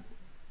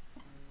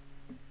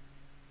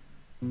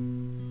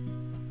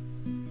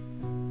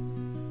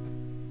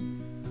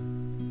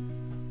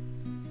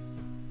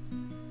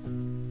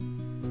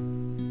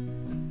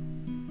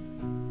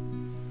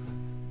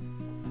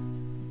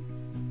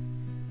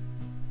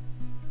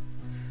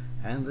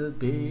 And the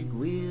big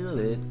wheel,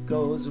 it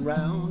goes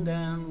round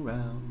and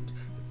round.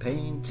 The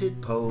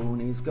painted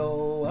ponies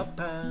go up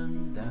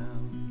and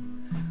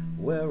down.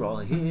 We're all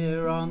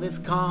here on this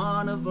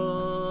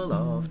carnival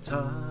of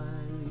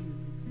time.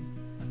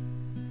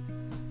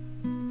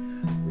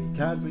 We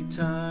can't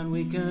return,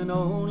 we can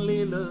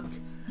only look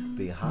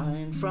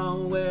behind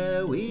from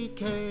where we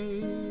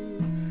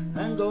came,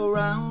 and go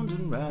round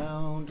and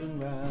round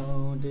and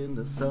round in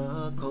the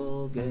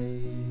circle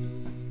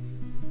game.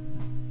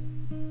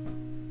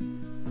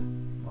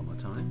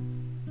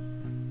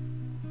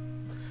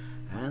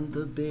 And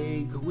the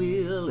big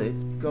wheel,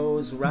 it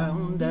goes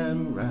round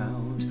and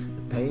round.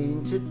 The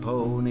painted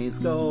ponies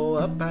go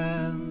up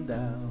and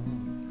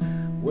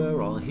down.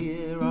 We're all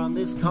here on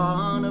this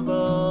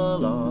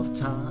carnival of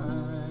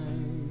time.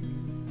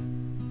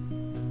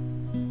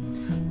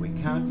 We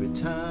can't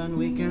return,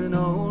 we can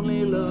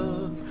only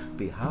look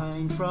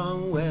behind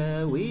from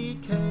where we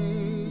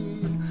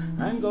came,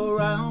 and go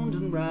round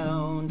and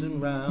round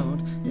and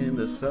round in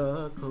the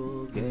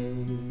circle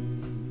game.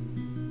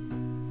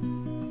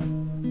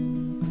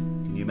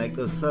 You make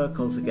those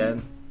circles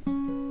again.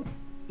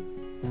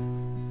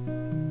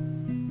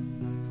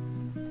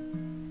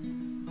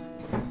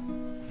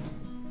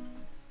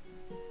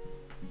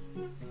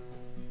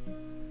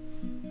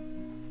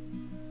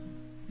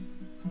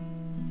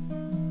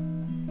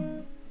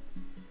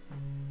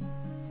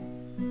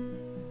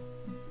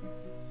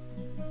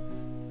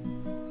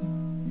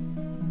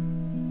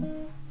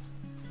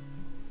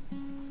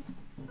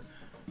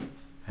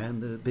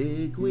 And the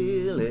big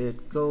wheel,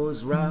 it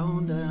goes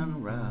round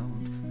and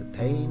round. The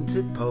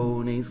painted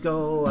ponies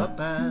go up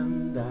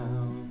and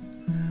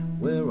down.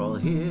 We're all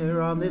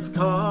here on this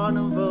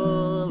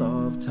carnival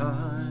of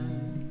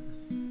time.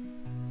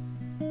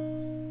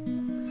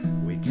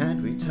 We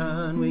can't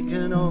return, we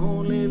can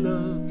only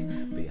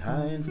look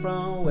behind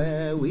from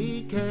where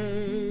we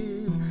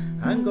came,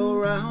 and go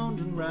round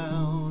and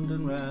round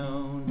and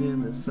round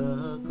in the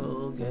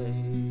circle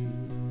game.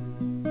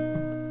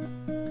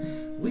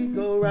 We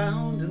go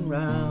round and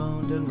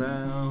round and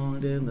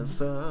round in the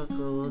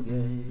circle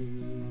game.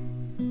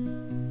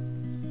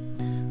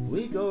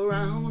 We go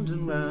round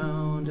and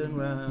round and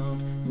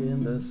round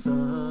in the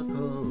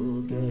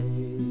circle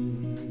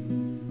game.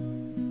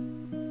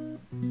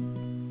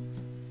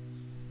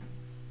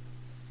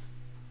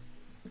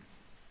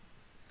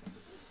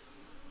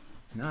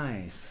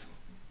 Nice.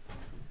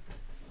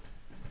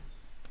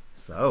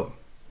 So,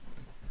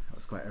 that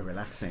was quite a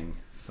relaxing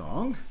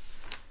song.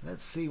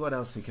 Let's see what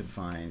else we can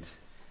find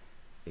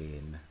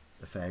in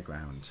the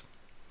fairground.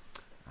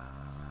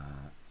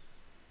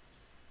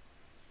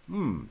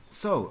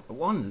 So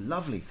one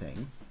lovely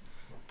thing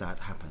that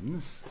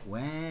happens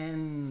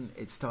when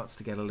it starts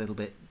to get a little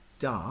bit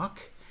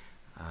dark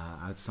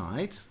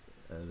outside,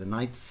 the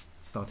night's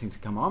starting to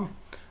come on,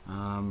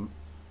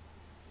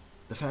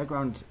 the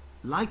fairground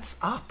lights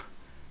up,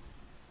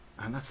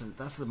 and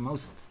that's the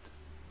most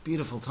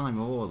beautiful time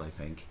of all, I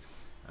think.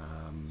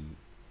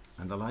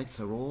 And the lights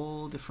are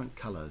all different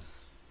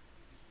colors.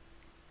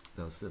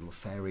 those little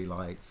fairy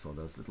lights or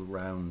those little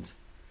round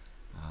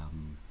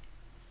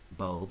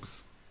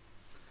bulbs,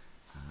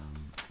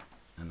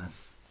 and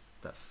that's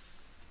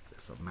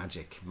a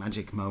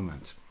magic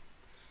moment.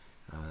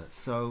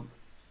 So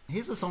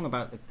here's a song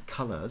about the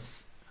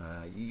colours.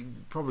 You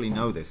probably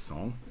know this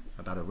song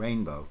about a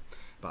rainbow,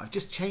 but I've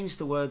just changed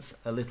the words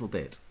a little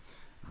bit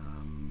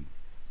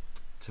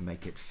to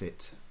make it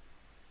fit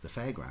the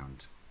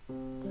fairground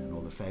and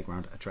all the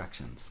fairground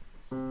attractions.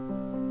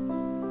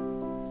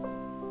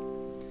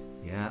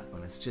 Yeah,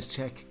 well, let's just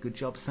check. Good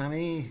job,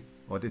 Sammy.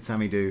 What did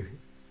Sammy do?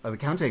 Oh, the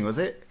counting, was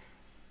it?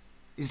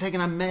 You're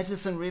taking our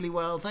medicine really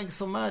well. Thanks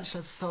so much.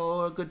 That's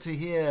so good to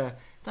hear.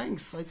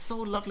 Thanks. It's so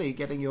lovely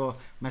getting your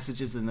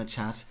messages in the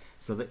chat,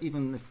 so that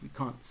even if we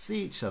can't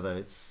see each other,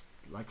 it's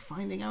like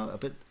finding out a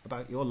bit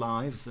about your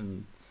lives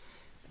and,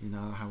 you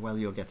know, how well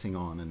you're getting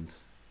on, and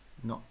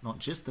not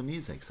just the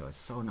music. So it's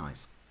so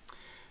nice.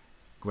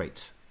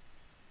 Great.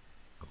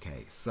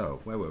 Okay,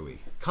 so where were we?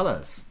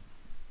 Colours.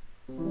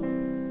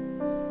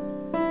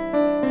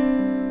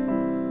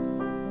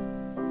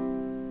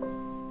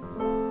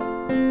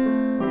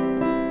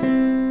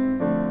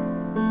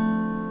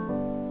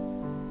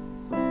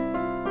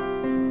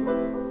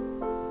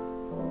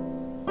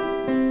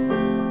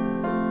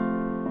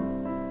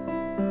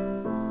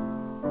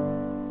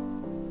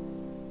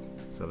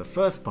 So the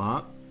first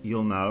part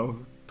you'll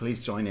know.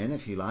 Please join in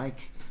if you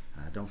like.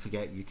 Don't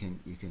forget you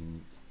can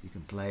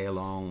play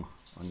along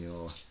on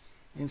your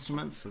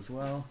instruments as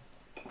well.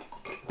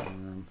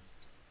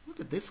 Look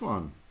at this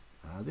one.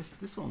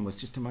 This one was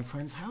just in my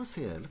friend's house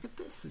here. Look at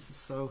this. This is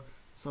so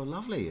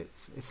lovely.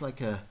 It's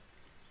like a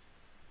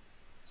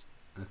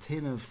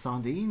tin of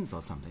sardines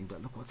or something.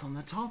 But look what's on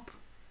the top.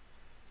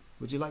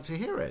 Would you like to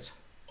hear it?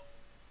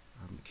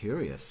 I'm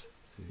curious.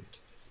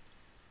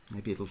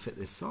 Maybe it'll fit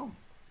this song.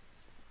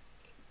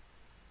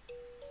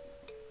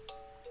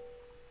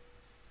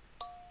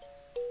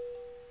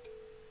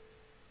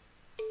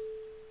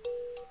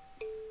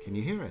 Can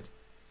you hear it?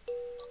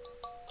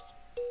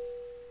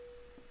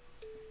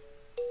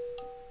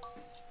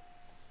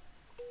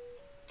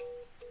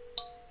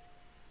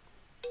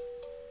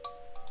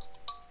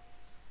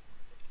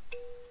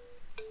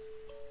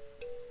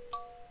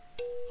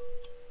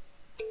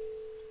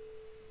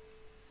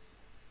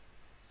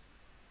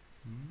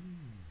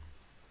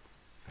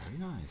 Very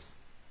nice.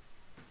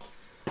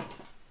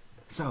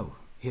 So,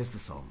 here's the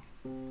song.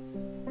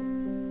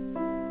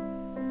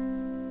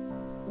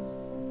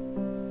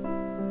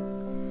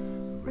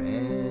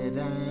 Red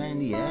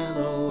and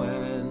yellow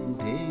and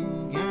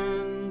pink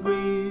and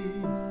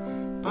green,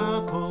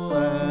 purple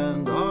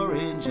and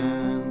orange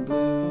and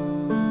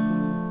blue.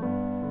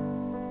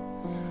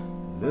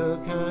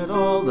 Look at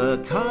all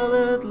the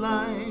colored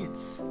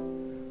lights,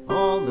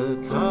 all the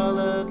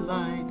colored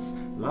lights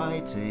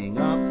lighting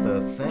up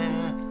the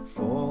fair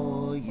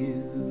for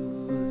you.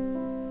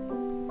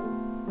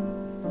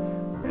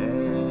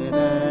 Red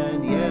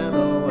and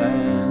yellow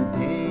and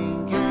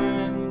pink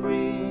and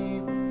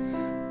green,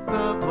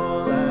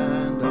 purple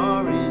and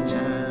orange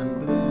and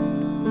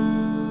blue.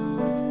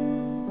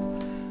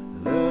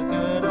 Look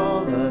at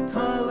all the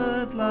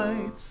colored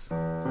lights,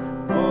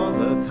 all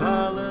the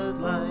colored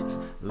lights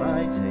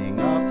lighting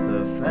up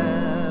the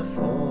fair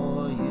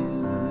for you.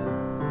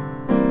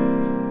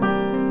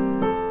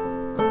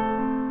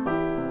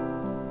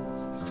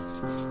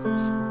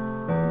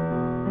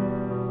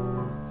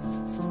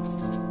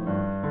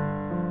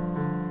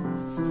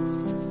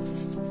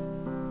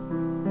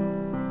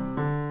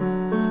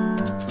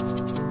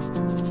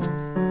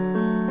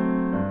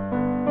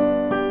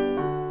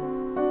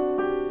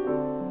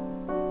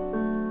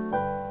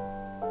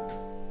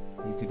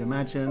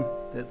 Imagine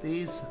that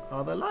these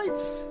are the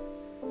lights.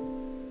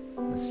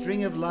 A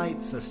string of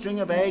lights, a string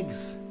of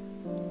eggs.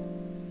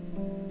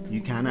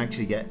 You can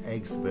actually get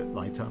eggs that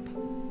light up.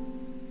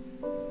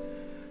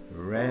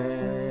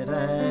 Red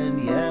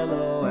and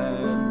yellow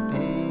and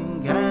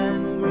pink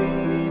and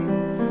green,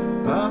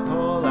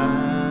 purple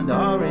and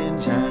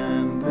orange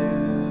and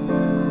blue.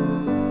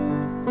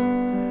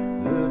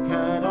 Look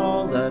at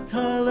all the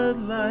colored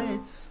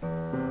lights,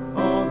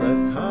 all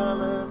the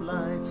colored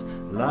lights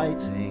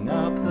lighting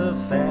up the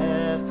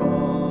fair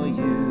for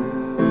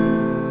you.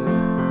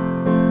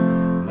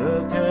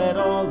 Look at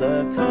all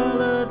the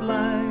colored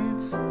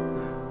lights,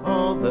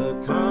 all the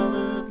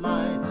colored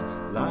lights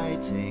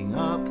lighting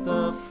up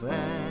the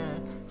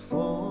fair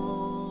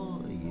for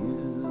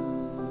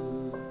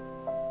you.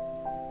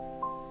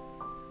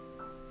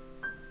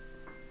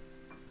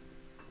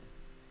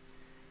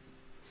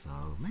 So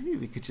maybe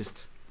we could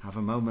just have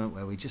a moment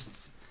where we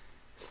just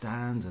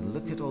stand and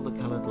look at all the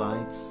colored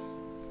lights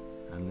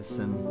and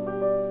listen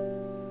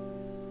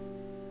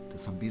to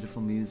some beautiful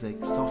music,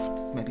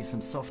 maybe some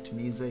soft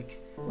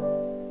music.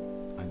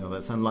 I know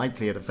that's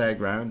unlikely at a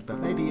fairground, but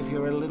maybe if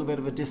you're at a little bit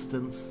of a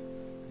distance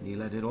and you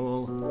let it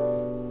all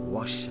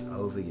wash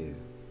over you.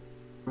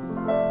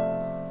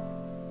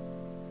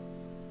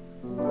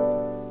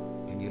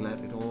 And you let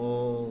it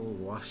all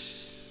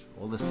wash,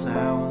 all the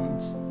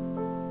sound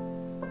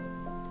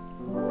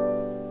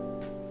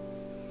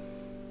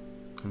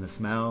and the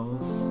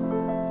smells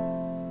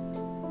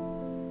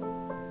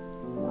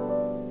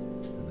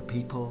and the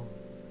people.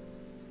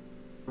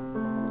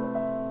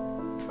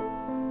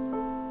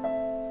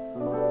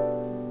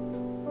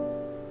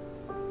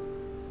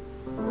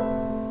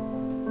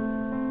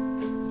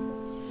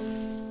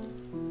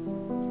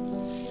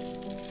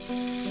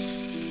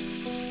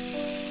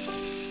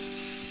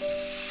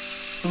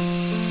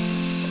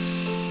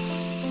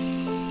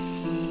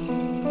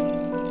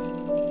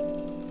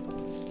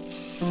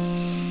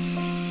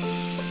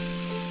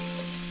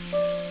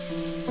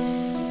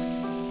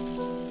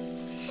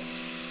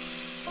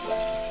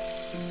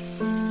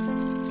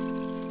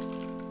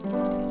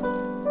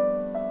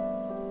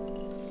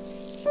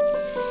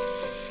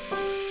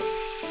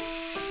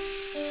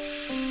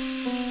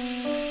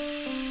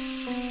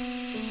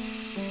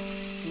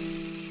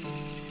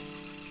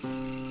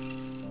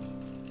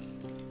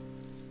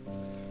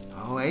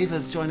 Oh,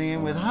 Ava's joining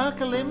in with her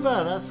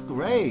kalimba. That's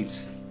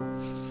great.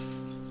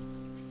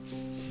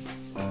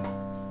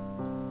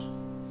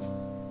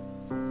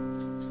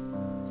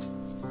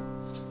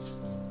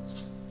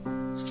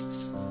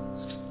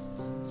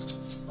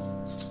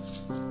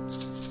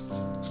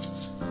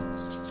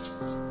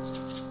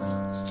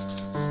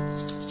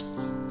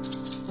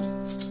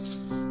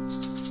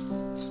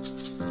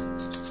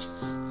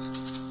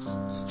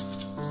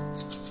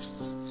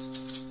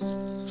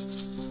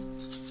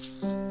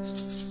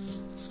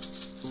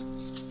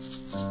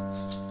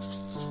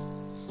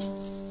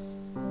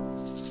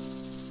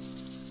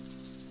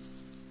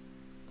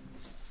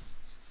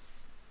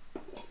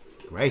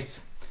 Great.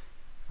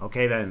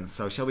 Okay then,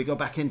 so shall we go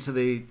back into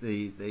the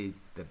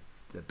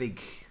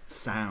big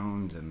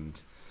sound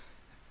and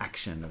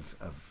action of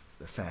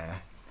the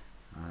fair?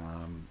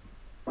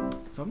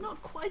 So I'm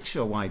not quite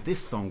sure why this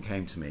song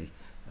came to me,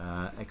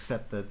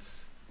 except that,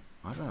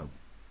 I don't know,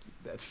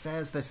 at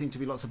fairs there seem to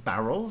be lots of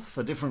barrels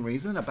for different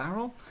reason, a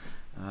barrel.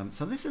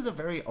 So this is a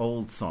very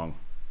old song.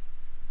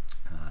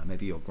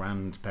 Maybe your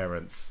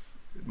grandparents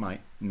might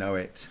know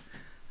it,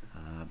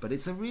 but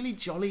it's a really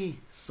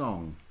jolly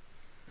song.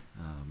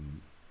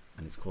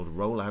 And it's called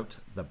Roll Out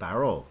the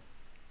Barrel.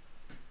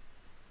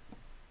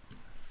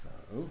 So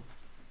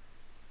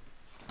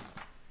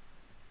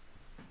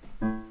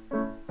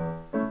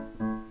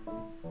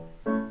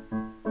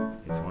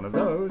it's one of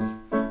those.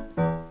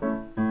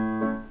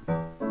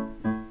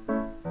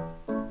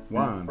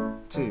 1,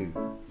 2,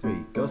 3.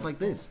 Goes like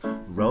this.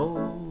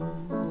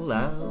 Roll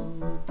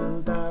out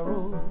the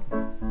barrel.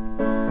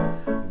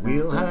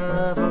 We'll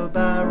have a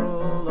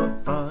barrel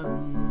of fun.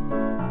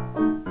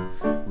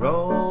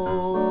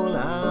 Roll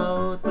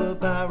out the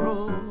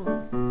barrel.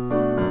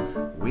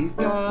 We've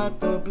got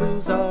the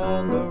blues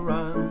on the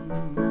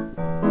run.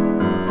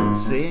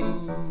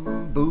 Sing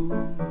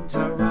boom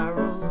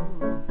tararel.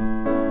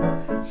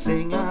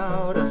 Sing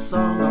out a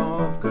song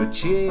of good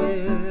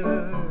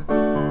cheer.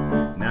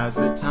 Now's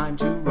the time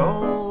to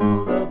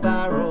roll the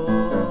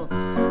barrel,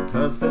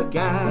 'cause the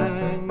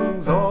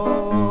gang's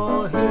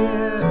all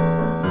here.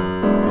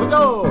 Off we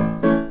go!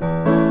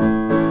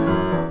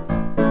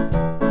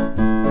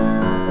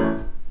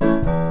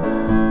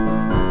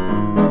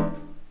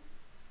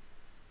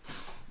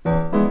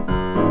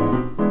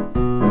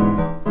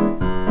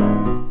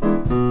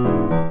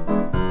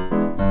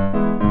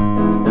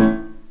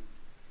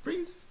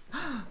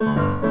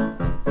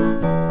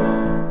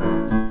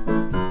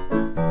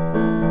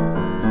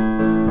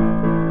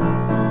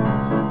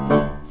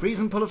 Freeze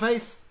and pull a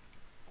face.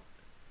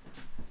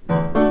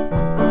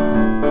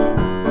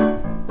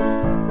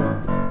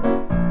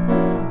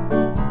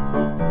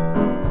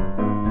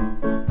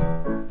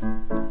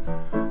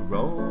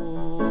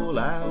 Roll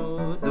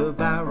out the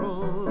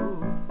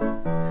barrel.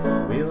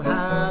 We'll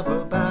have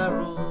a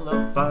barrel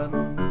of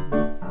fun.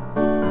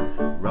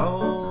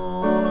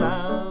 Roll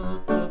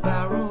out the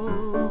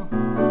barrel.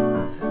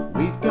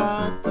 We've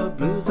got the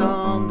blues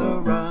on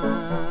the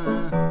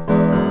run.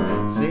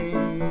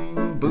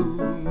 Sing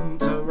boom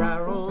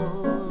tararel.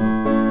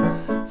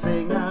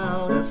 Sing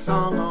out a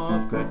song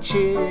of good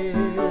cheer.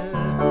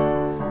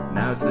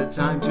 Now's the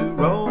time to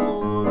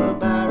roll the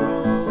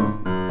barrel,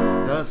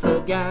 'cause the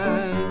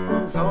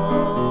gang's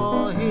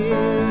all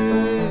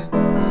here.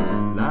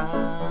 La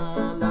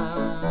la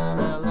la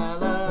la la.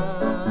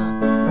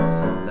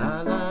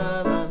 La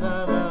la la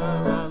la la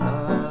la la.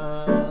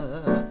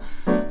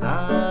 La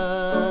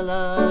la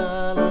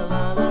la la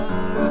la.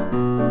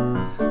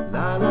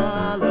 La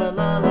la la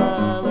la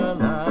la la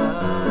la.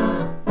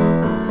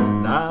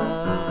 La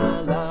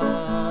la la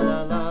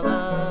la la.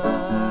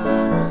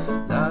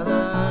 La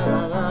la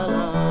la la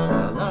la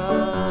la la.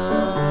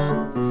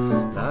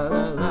 La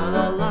la la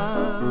la la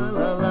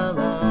la la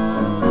la.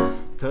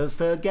 'Cause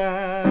the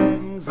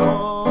gang's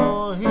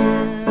all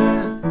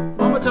here.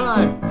 One more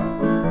time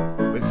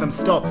with some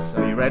stops.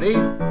 Are you ready?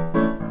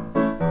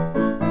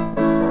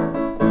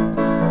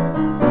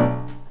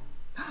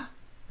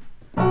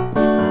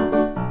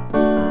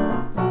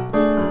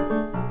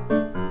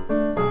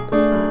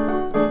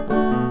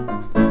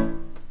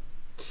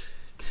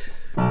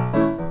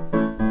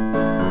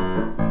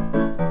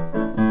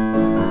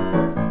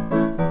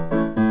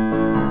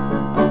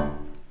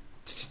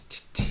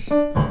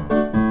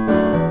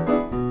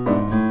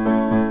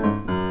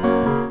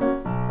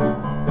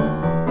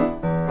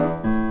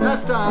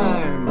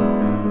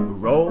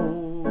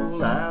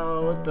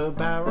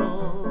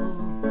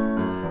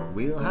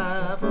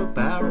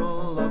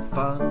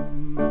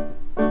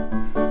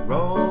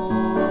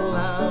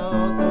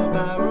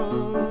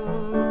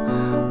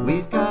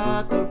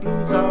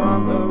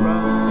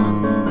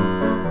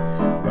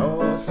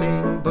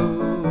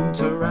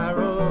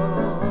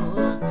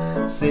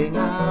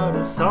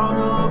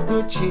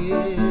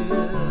 cheer.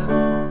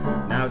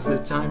 Now's the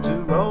time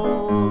to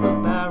roll the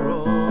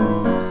barrel,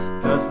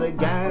 'cause the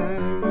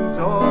gang's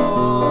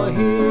all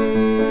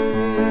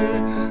here.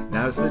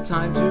 Now's the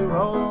time to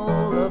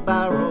roll the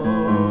barrel,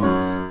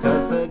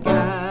 'cause the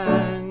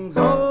gang's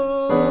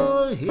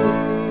all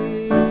here.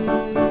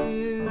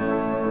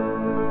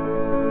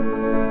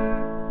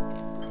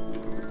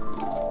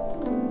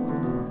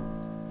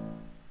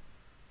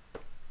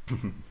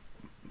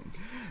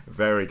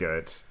 Very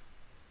good.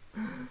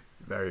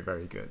 Very,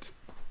 very good.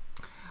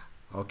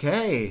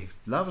 Okay,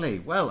 lovely.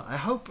 Well, I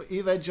hope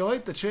you've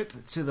enjoyed the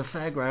trip to the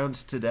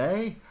fairgrounds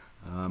today.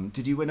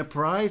 Did you win a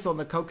prize on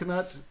the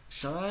coconut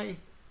shy?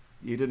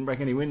 You didn't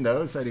break any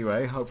windows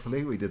anyway.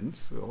 Hopefully we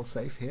didn't. We're all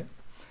safe here.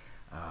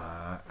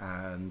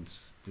 And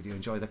did you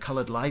enjoy the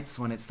coloured lights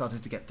when it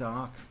started to get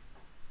dark?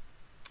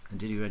 And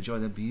did you enjoy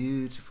the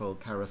beautiful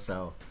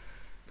carousel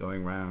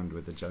going round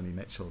with the Joni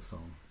Mitchell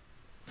song?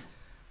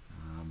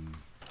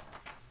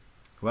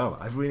 Well,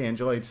 I've really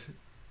enjoyed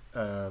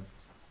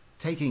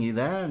taking you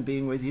there and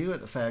being with you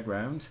at the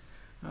fairground.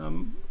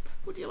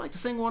 Would you like to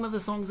sing one of the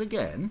songs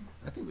again?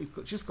 I think we've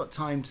just got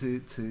time to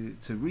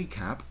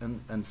recap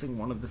and sing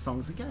one of the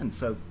songs again.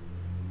 So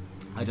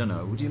I don't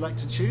know. Would you like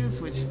to choose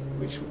which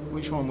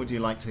one would you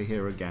like to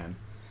hear again?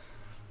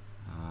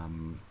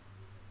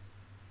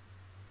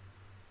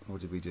 What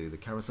did we do? The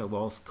Carousel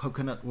Waltz,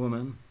 Coconut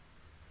Woman,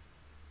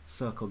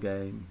 Circle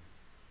Game,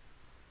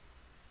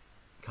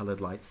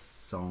 Coloured Lights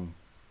song,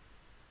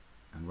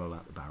 and Roll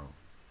Out the Barrel.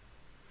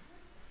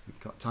 We've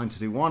got time to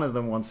do one of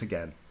them once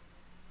again.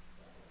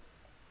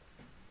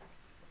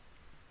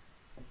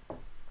 I'm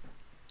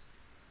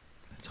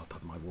gonna top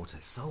up my water.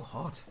 It's so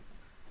hot.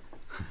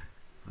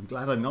 I'm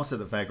glad I'm not at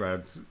the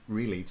fairground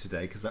really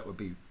today, because that would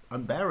be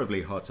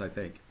unbearably hot, I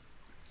think.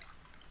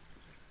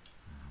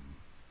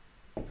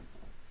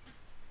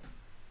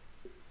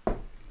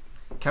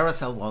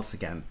 Carousel Waltz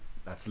again.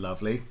 That's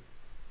lovely.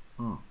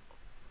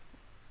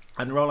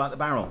 And Roll Out the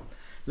Barrel.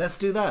 Let's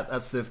do that.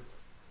 That's the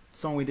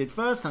song we did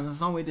first and the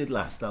song we did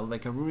last. That'll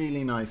make a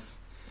really nice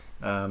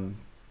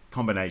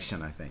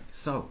combination, I think.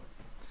 So,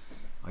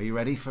 are you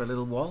ready for a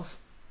little waltz?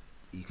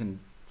 You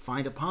can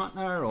find a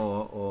partner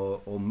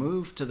or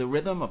move to the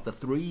rhythm of the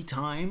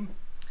 3-time.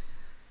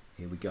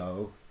 Here we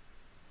go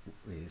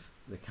with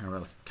the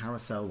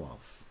Carousel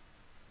Waltz.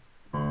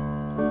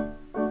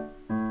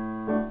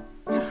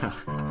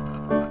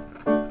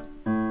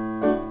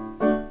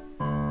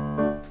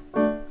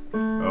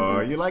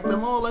 You like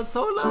them all? That's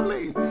so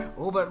lovely.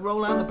 Oh, but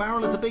Roll Out the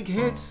Barrel is a big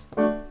hit.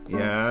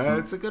 Yeah,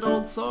 it's a good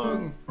old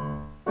song.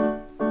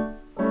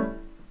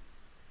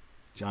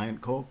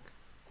 Giant cork,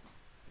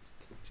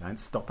 giant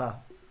stopper,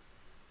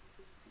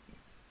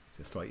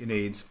 just what you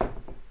need.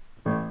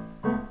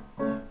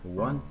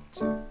 1,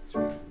 2,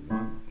 3,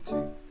 1,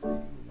 2, 3,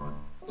 1,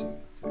 2,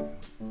 3.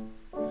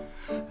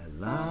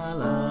 La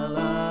la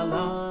la la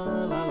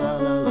la la la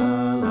la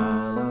la la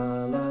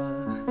la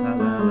la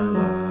la la.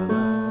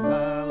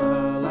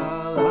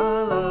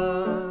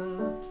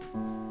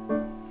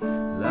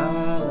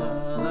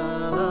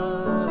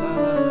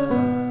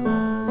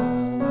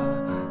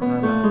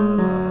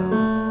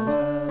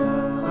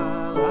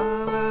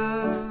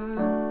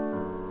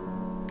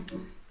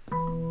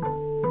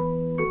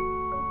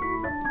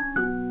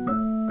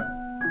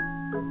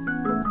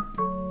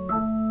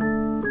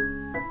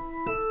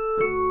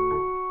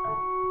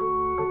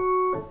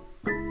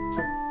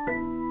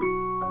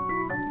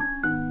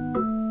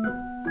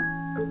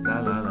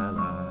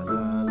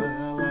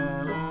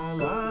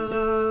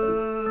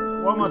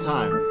 One more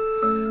time.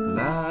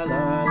 La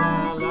la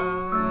la la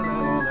la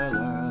la la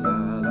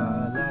la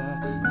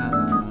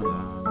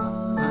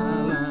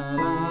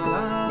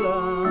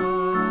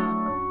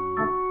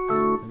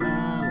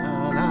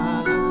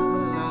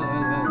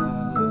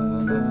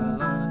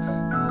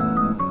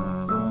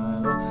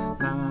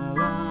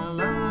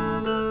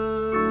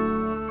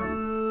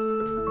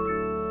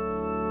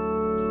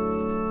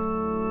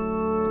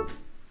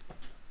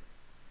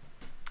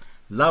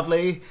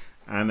Lovely.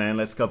 And then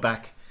let's go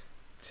back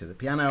to the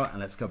piano and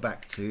let's go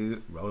back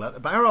to Roll Out the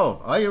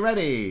Barrel. Are you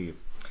ready?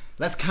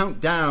 Let's count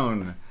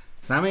down.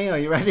 Sammy, are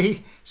you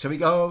ready? Shall we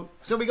go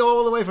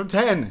all the way from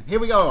 10? Here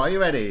we go. Are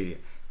you ready?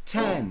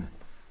 10,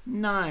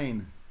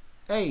 9,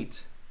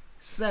 8,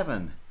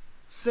 7,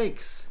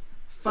 6,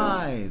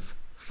 5,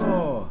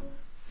 4,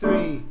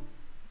 3,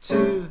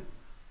 2,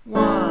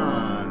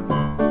 1.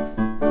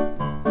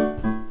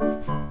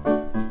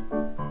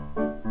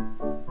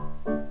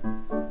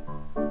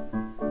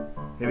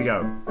 Here we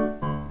go.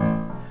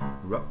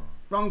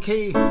 Wrong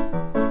key.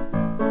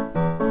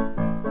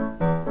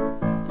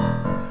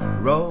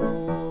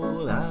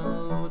 Roll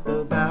out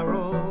the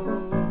barrel.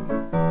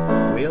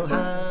 We'll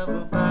have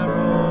a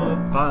barrel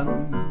of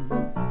fun.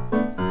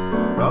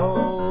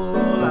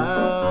 Roll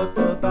out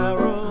the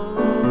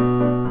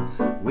barrel.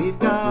 We've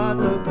got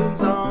the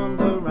blues on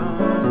the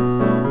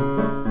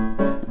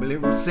run.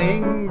 We'll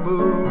sing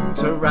boom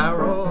to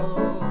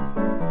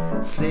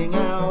rarrel. Sing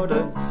out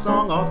a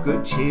song of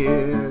good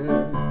cheer.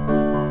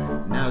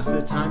 Now's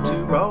the time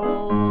to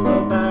roll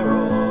the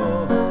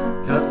barrel,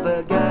 'cause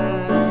the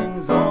gang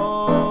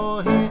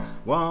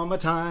more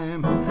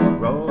time.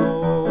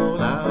 Roll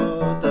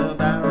out the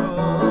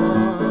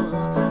barrels.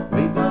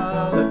 We've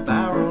got a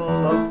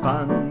barrel of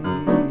fun.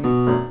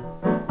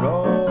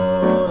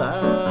 Roll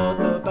out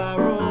the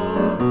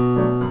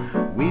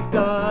barrel. We've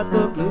got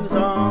the blues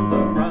on the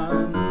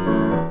run.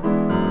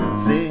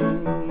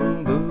 Sing,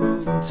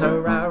 boom,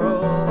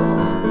 tararel.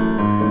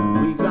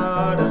 We've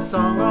got a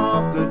song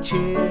of good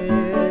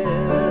cheer.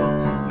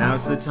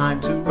 Now's the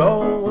time to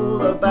roll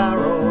the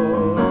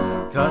barrel,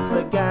 'cause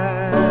the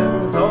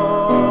gang's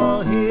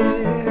all here.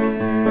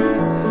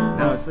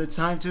 Now's the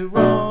time to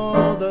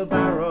roll the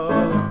barrel,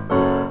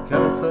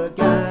 'cause the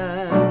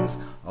gang's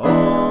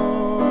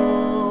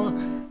all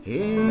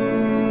here.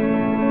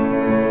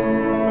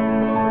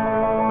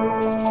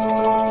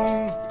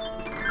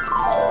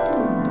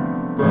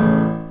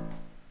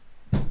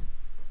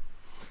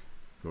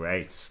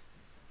 Great.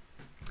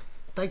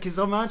 Thank you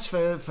so much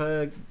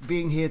for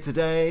being here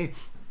today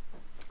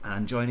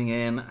and joining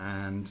in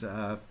and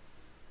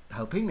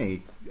helping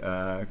me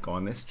go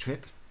on this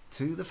trip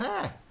to the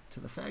fair, to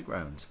the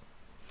fairground.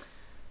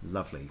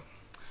 Lovely.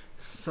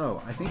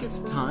 So I think it's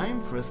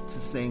time for us to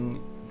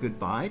sing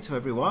goodbye to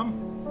everyone.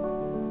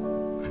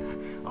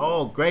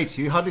 Oh, great.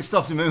 You hardly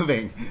stopped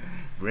moving.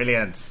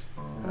 Brilliant.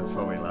 That's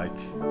what we like.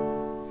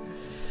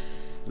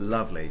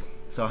 Lovely.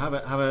 So have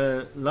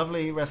a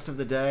lovely rest of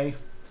the day.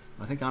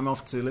 I think I'm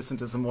off to listen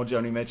to some more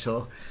Joni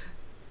Mitchell.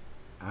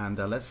 And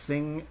let's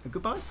sing a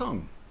goodbye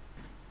song.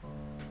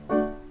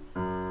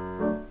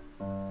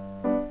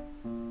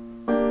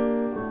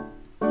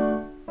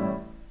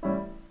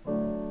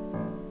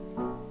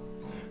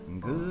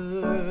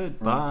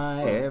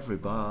 Goodbye,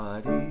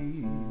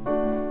 everybody.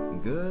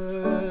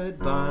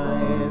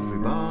 Goodbye,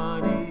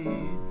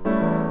 everybody.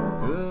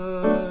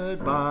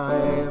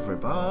 Goodbye,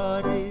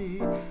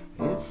 everybody.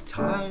 It's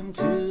time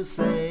to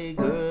say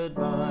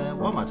goodbye.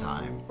 One more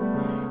time.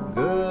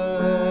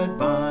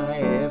 Goodbye,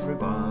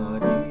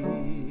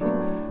 everybody.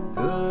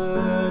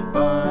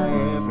 Goodbye,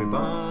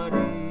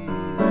 everybody.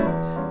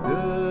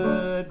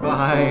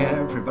 Goodbye,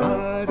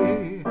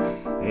 everybody.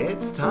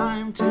 It's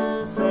time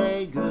to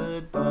say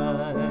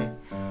goodbye.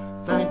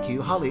 Thank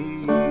you,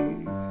 Holly.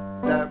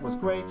 That was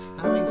great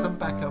having some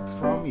backup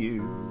from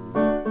you.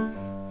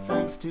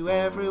 Thanks to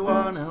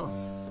everyone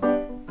else.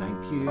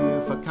 Thank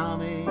you for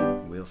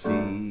coming. We'll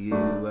see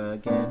you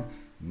again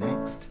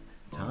next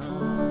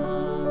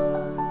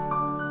time.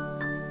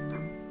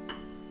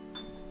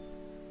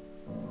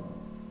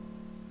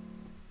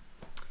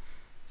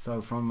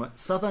 So from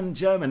southern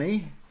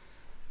Germany,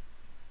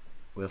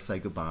 we'll say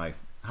goodbye.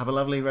 Have a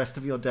lovely rest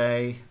of your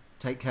day.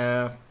 Take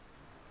care.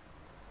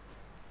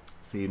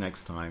 See you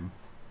next time.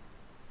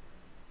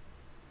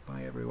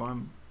 Bye,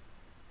 everyone.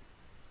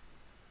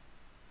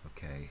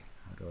 Okay,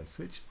 how do I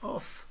switch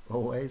off?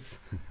 Always.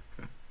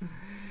 Here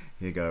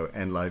you go,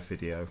 end live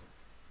video.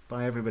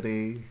 Bye,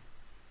 everybody.